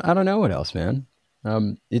 I don't know what else, man.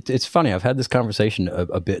 It's funny. I've had this conversation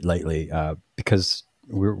a bit lately because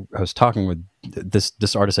I was talking with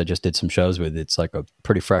this artist I just did some shows with. It's like a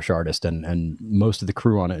pretty fresh artist, and most of the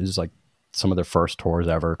crew on it is like some of their first tours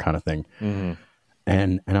ever kind of thing. Mm-hmm.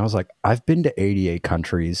 And I was like, I've been to 88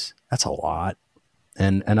 countries. That's a lot.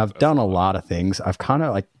 And I've done a lot of things. I've kind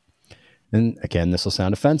of like, and again, this will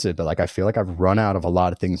sound offensive, but like I feel like I've run out of a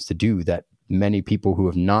lot of things to do that many people who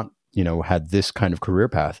have not, you know, had this kind of career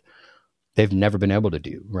path, they've never been able to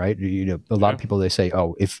do, right? You know, a lot of people, they say,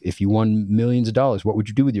 oh, if you won millions of dollars, what would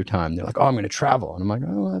you do with your time? They're like, oh, I'm going to travel. And I'm like,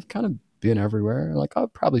 oh, I've kind of been everywhere. Like, I'll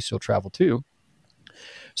probably still travel too.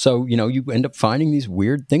 So, you know, you end up finding these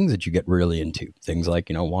weird things that you get really into. Things like,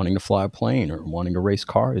 you know, wanting to fly a plane or wanting to race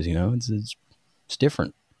cars, you know, it's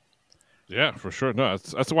different. Yeah, for sure. No,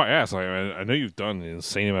 that's why I asked. I know you've done an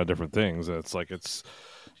insane amount of different things. It's like, it's,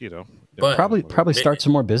 you know. But probably start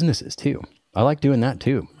some more businesses too. I like doing that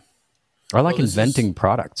too. I like inventing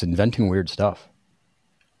products, inventing weird stuff.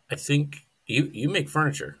 I think you make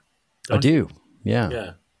furniture. I do. Yeah.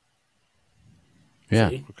 Yeah. Yeah.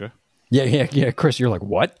 See? Okay. Yeah. Chris, you're like,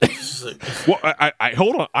 what? Well, I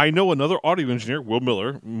hold on. I know another audio engineer, Will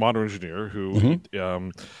Miller, modern engineer, who, you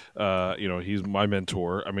know, he's my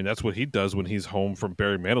mentor. I mean, that's what he does when he's home from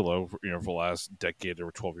Barry Manilow, you know, for the last decade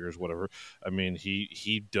or 12 years, whatever. I mean,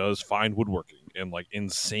 he does fine woodworking and like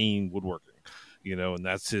insane woodworking, you know, and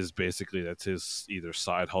that's his either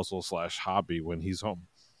side hustle / hobby when he's home.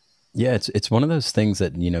 Yeah, it's one of those things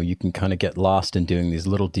that, you know, you can kind of get lost in doing these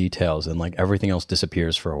little details, and like everything else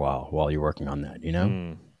disappears for a while you're working on that, you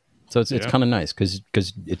know? So it's kind of nice because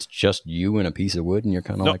it's just you and a piece of wood, and you're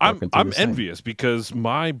kind of like working through I'm this thing. envious because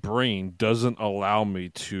my brain doesn't allow me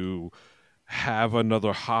to have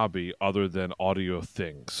another hobby other than audio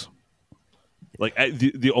things. Like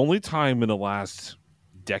the only time in the last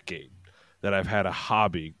decade that I've had a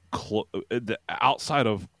hobby outside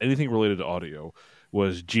of anything related to audio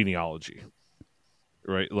was genealogy,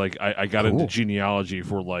 right? Like I got into genealogy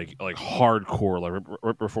for like hardcore, like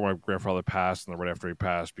right before my grandfather passed and then right after he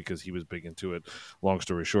passed, because he was big into it, long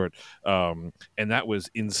story short. And that was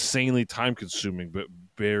insanely time consuming, but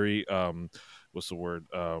very, what's the word?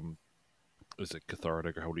 Is it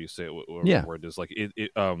cathartic, or how do you say it? Whatever the word is, like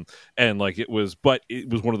it and like it was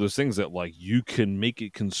one of those things that like you can make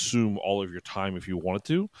it consume all of your time if you wanted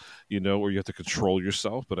to, you know, or you have to control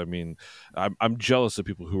yourself. But I mean, I'm jealous of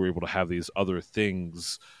people who are able to have these other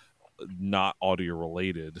things not audio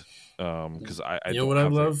related, because I you know what I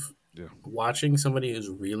love? Watching somebody who's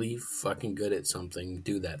really fucking good at something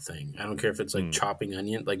do that thing. I don't care if it's like chopping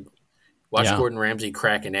onion, like watch Gordon Ramsay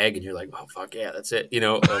crack an egg and you're like, oh fuck yeah, that's it. You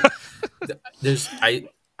know,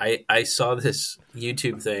 I saw this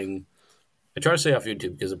YouTube thing. I try to stay off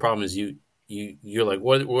YouTube because the problem is you're like,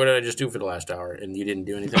 what did I just do for the last hour? And you didn't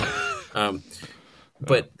do anything.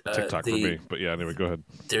 But TikTok for me. But yeah, anyway, go ahead.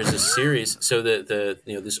 There's a series. So the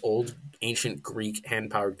you know, this old ancient Greek hand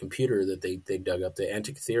powered computer that they dug up, the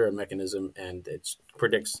Antikythera mechanism, and it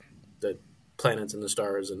predicts the planets and the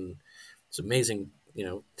stars, and it's amazing, you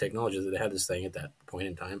know, technology that they had this thing at that point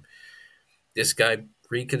in time. This guy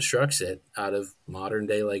reconstructs it out of modern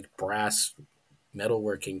day like brass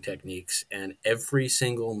metalworking techniques, and every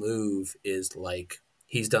single move is like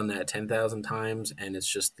he's done that 10,000 times, and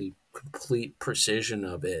it's just the complete precision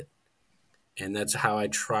of it. And that's how I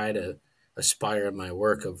try to aspire in my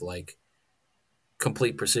work, of like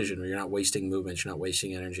complete precision, where you're not wasting movements, you're not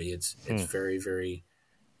wasting energy. It's very, very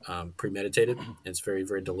premeditated. It's very,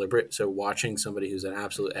 very deliberate. So watching somebody who's an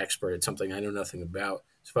absolute expert at something I know nothing about,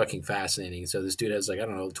 it's fucking fascinating. So this dude has like, I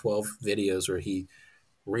don't know, 12 videos where he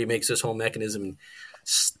remakes this whole mechanism and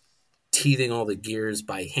teething all the gears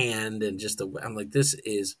by hand, and just I'm like, this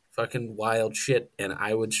is fucking wild shit, and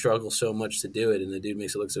I would struggle so much to do it, and the dude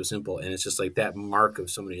makes it look so simple, and it's just like that mark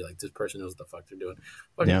of somebody like, this person knows what the fuck they're doing.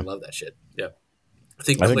 I love that shit. Yeah. I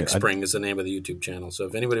think ClickSpring is the name of the YouTube channel. So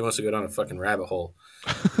if anybody wants to go down a fucking rabbit hole,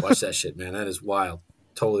 watch that shit, man. That is wild.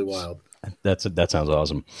 Totally wild. That sounds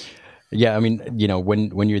awesome. Yeah, I mean, you know,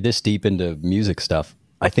 when you're this deep into music stuff,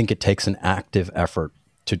 I think it takes an active effort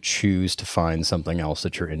to choose to find something else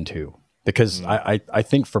that you're into. Because I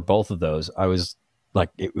think for both of those, I was like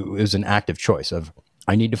it was an active choice of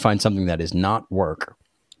I need to find something that is not work,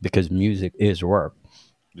 because music is work,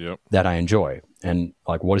 Yep. that I enjoy. And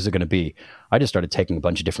like, what is it going to be? I just started taking a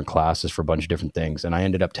bunch of different classes for a bunch of different things. And I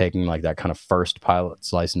ended up taking like that kind of first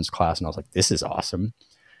pilot's license class. And I was like, this is awesome.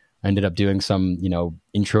 I ended up doing some,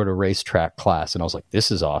 intro to racetrack class. And I was like, this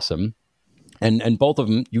is awesome. And both of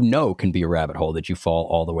them, can be a rabbit hole that you fall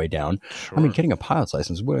all the way down. Sure. I mean, getting a pilot's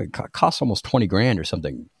license costs almost $20,000 or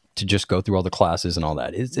something to just go through all the classes and all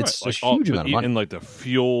that. It's Right, a huge amount of money. And like the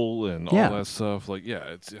fuel and all Yeah. that stuff. Like,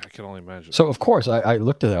 I can only imagine. So of course I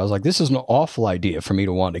looked at it. I was like, this is an awful idea for me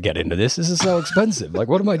to want to get into this. This is so expensive. Like,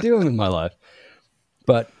 what am I doing with my life?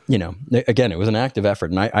 But, again, it was an active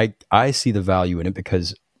effort. And I see the value in it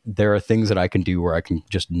because there are things that I can do where I can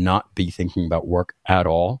just not be thinking about work at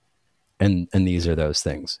all. And these are those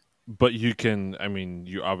things. But you can,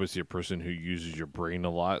 you're obviously a person who uses your brain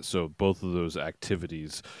a lot. So both of those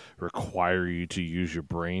activities require you to use your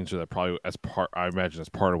brain. So that probably, I imagine that's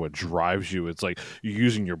part of what drives you. It's like you're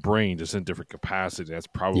using your brain just in different capacity. That's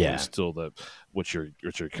probably still what you're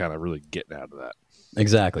kind of really getting out of that.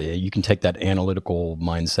 Exactly. You can take that analytical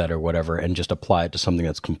mindset or whatever and just apply it to something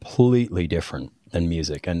that's completely different than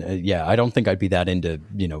music. And I don't think I'd be that into,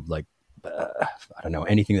 I don't know,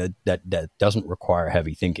 anything that doesn't require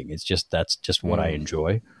heavy thinking. It's just, that's just what I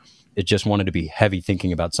enjoy. It just wanted to be heavy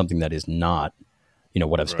thinking about something that is not,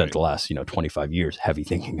 what I've spent the last, 25 years heavy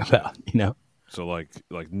thinking about, So like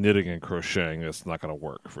knitting and crocheting, that's not going to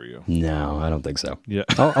work for you. No, I don't think so. Yeah.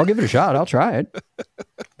 I'll give it a shot. I'll try it.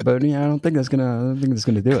 But I don't think that's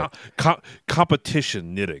gonna do it.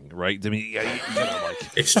 Competition knitting, right? I mean,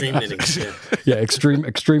 Extreme knitting. Yeah. Yeah,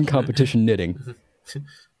 extreme competition knitting.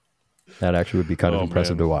 That actually would be kind of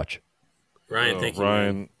impressive to watch. Ryan, thank you.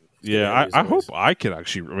 Ryan. Yeah, I hope I can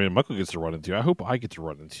actually. Michael gets to run into you. I hope I get to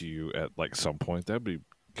run into you at like some point. That'd be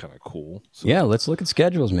kind of cool. So, yeah, let's look at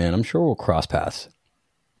schedules, man. I'm sure we'll cross paths.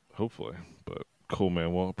 Hopefully, but cool,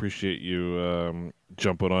 man. Well, appreciate you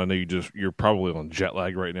jumping on. I know you're probably on jet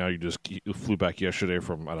lag right now. You flew back yesterday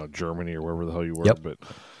from Germany or wherever the hell you were. Yep. But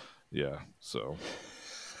yeah, so.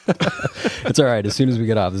 It's all right. As soon as we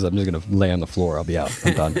get off this, I'm just going to lay on the floor. I'll be out.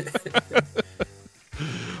 I'm done.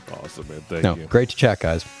 Awesome, man. Thank you. Great to chat,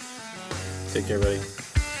 guys. Take care, buddy.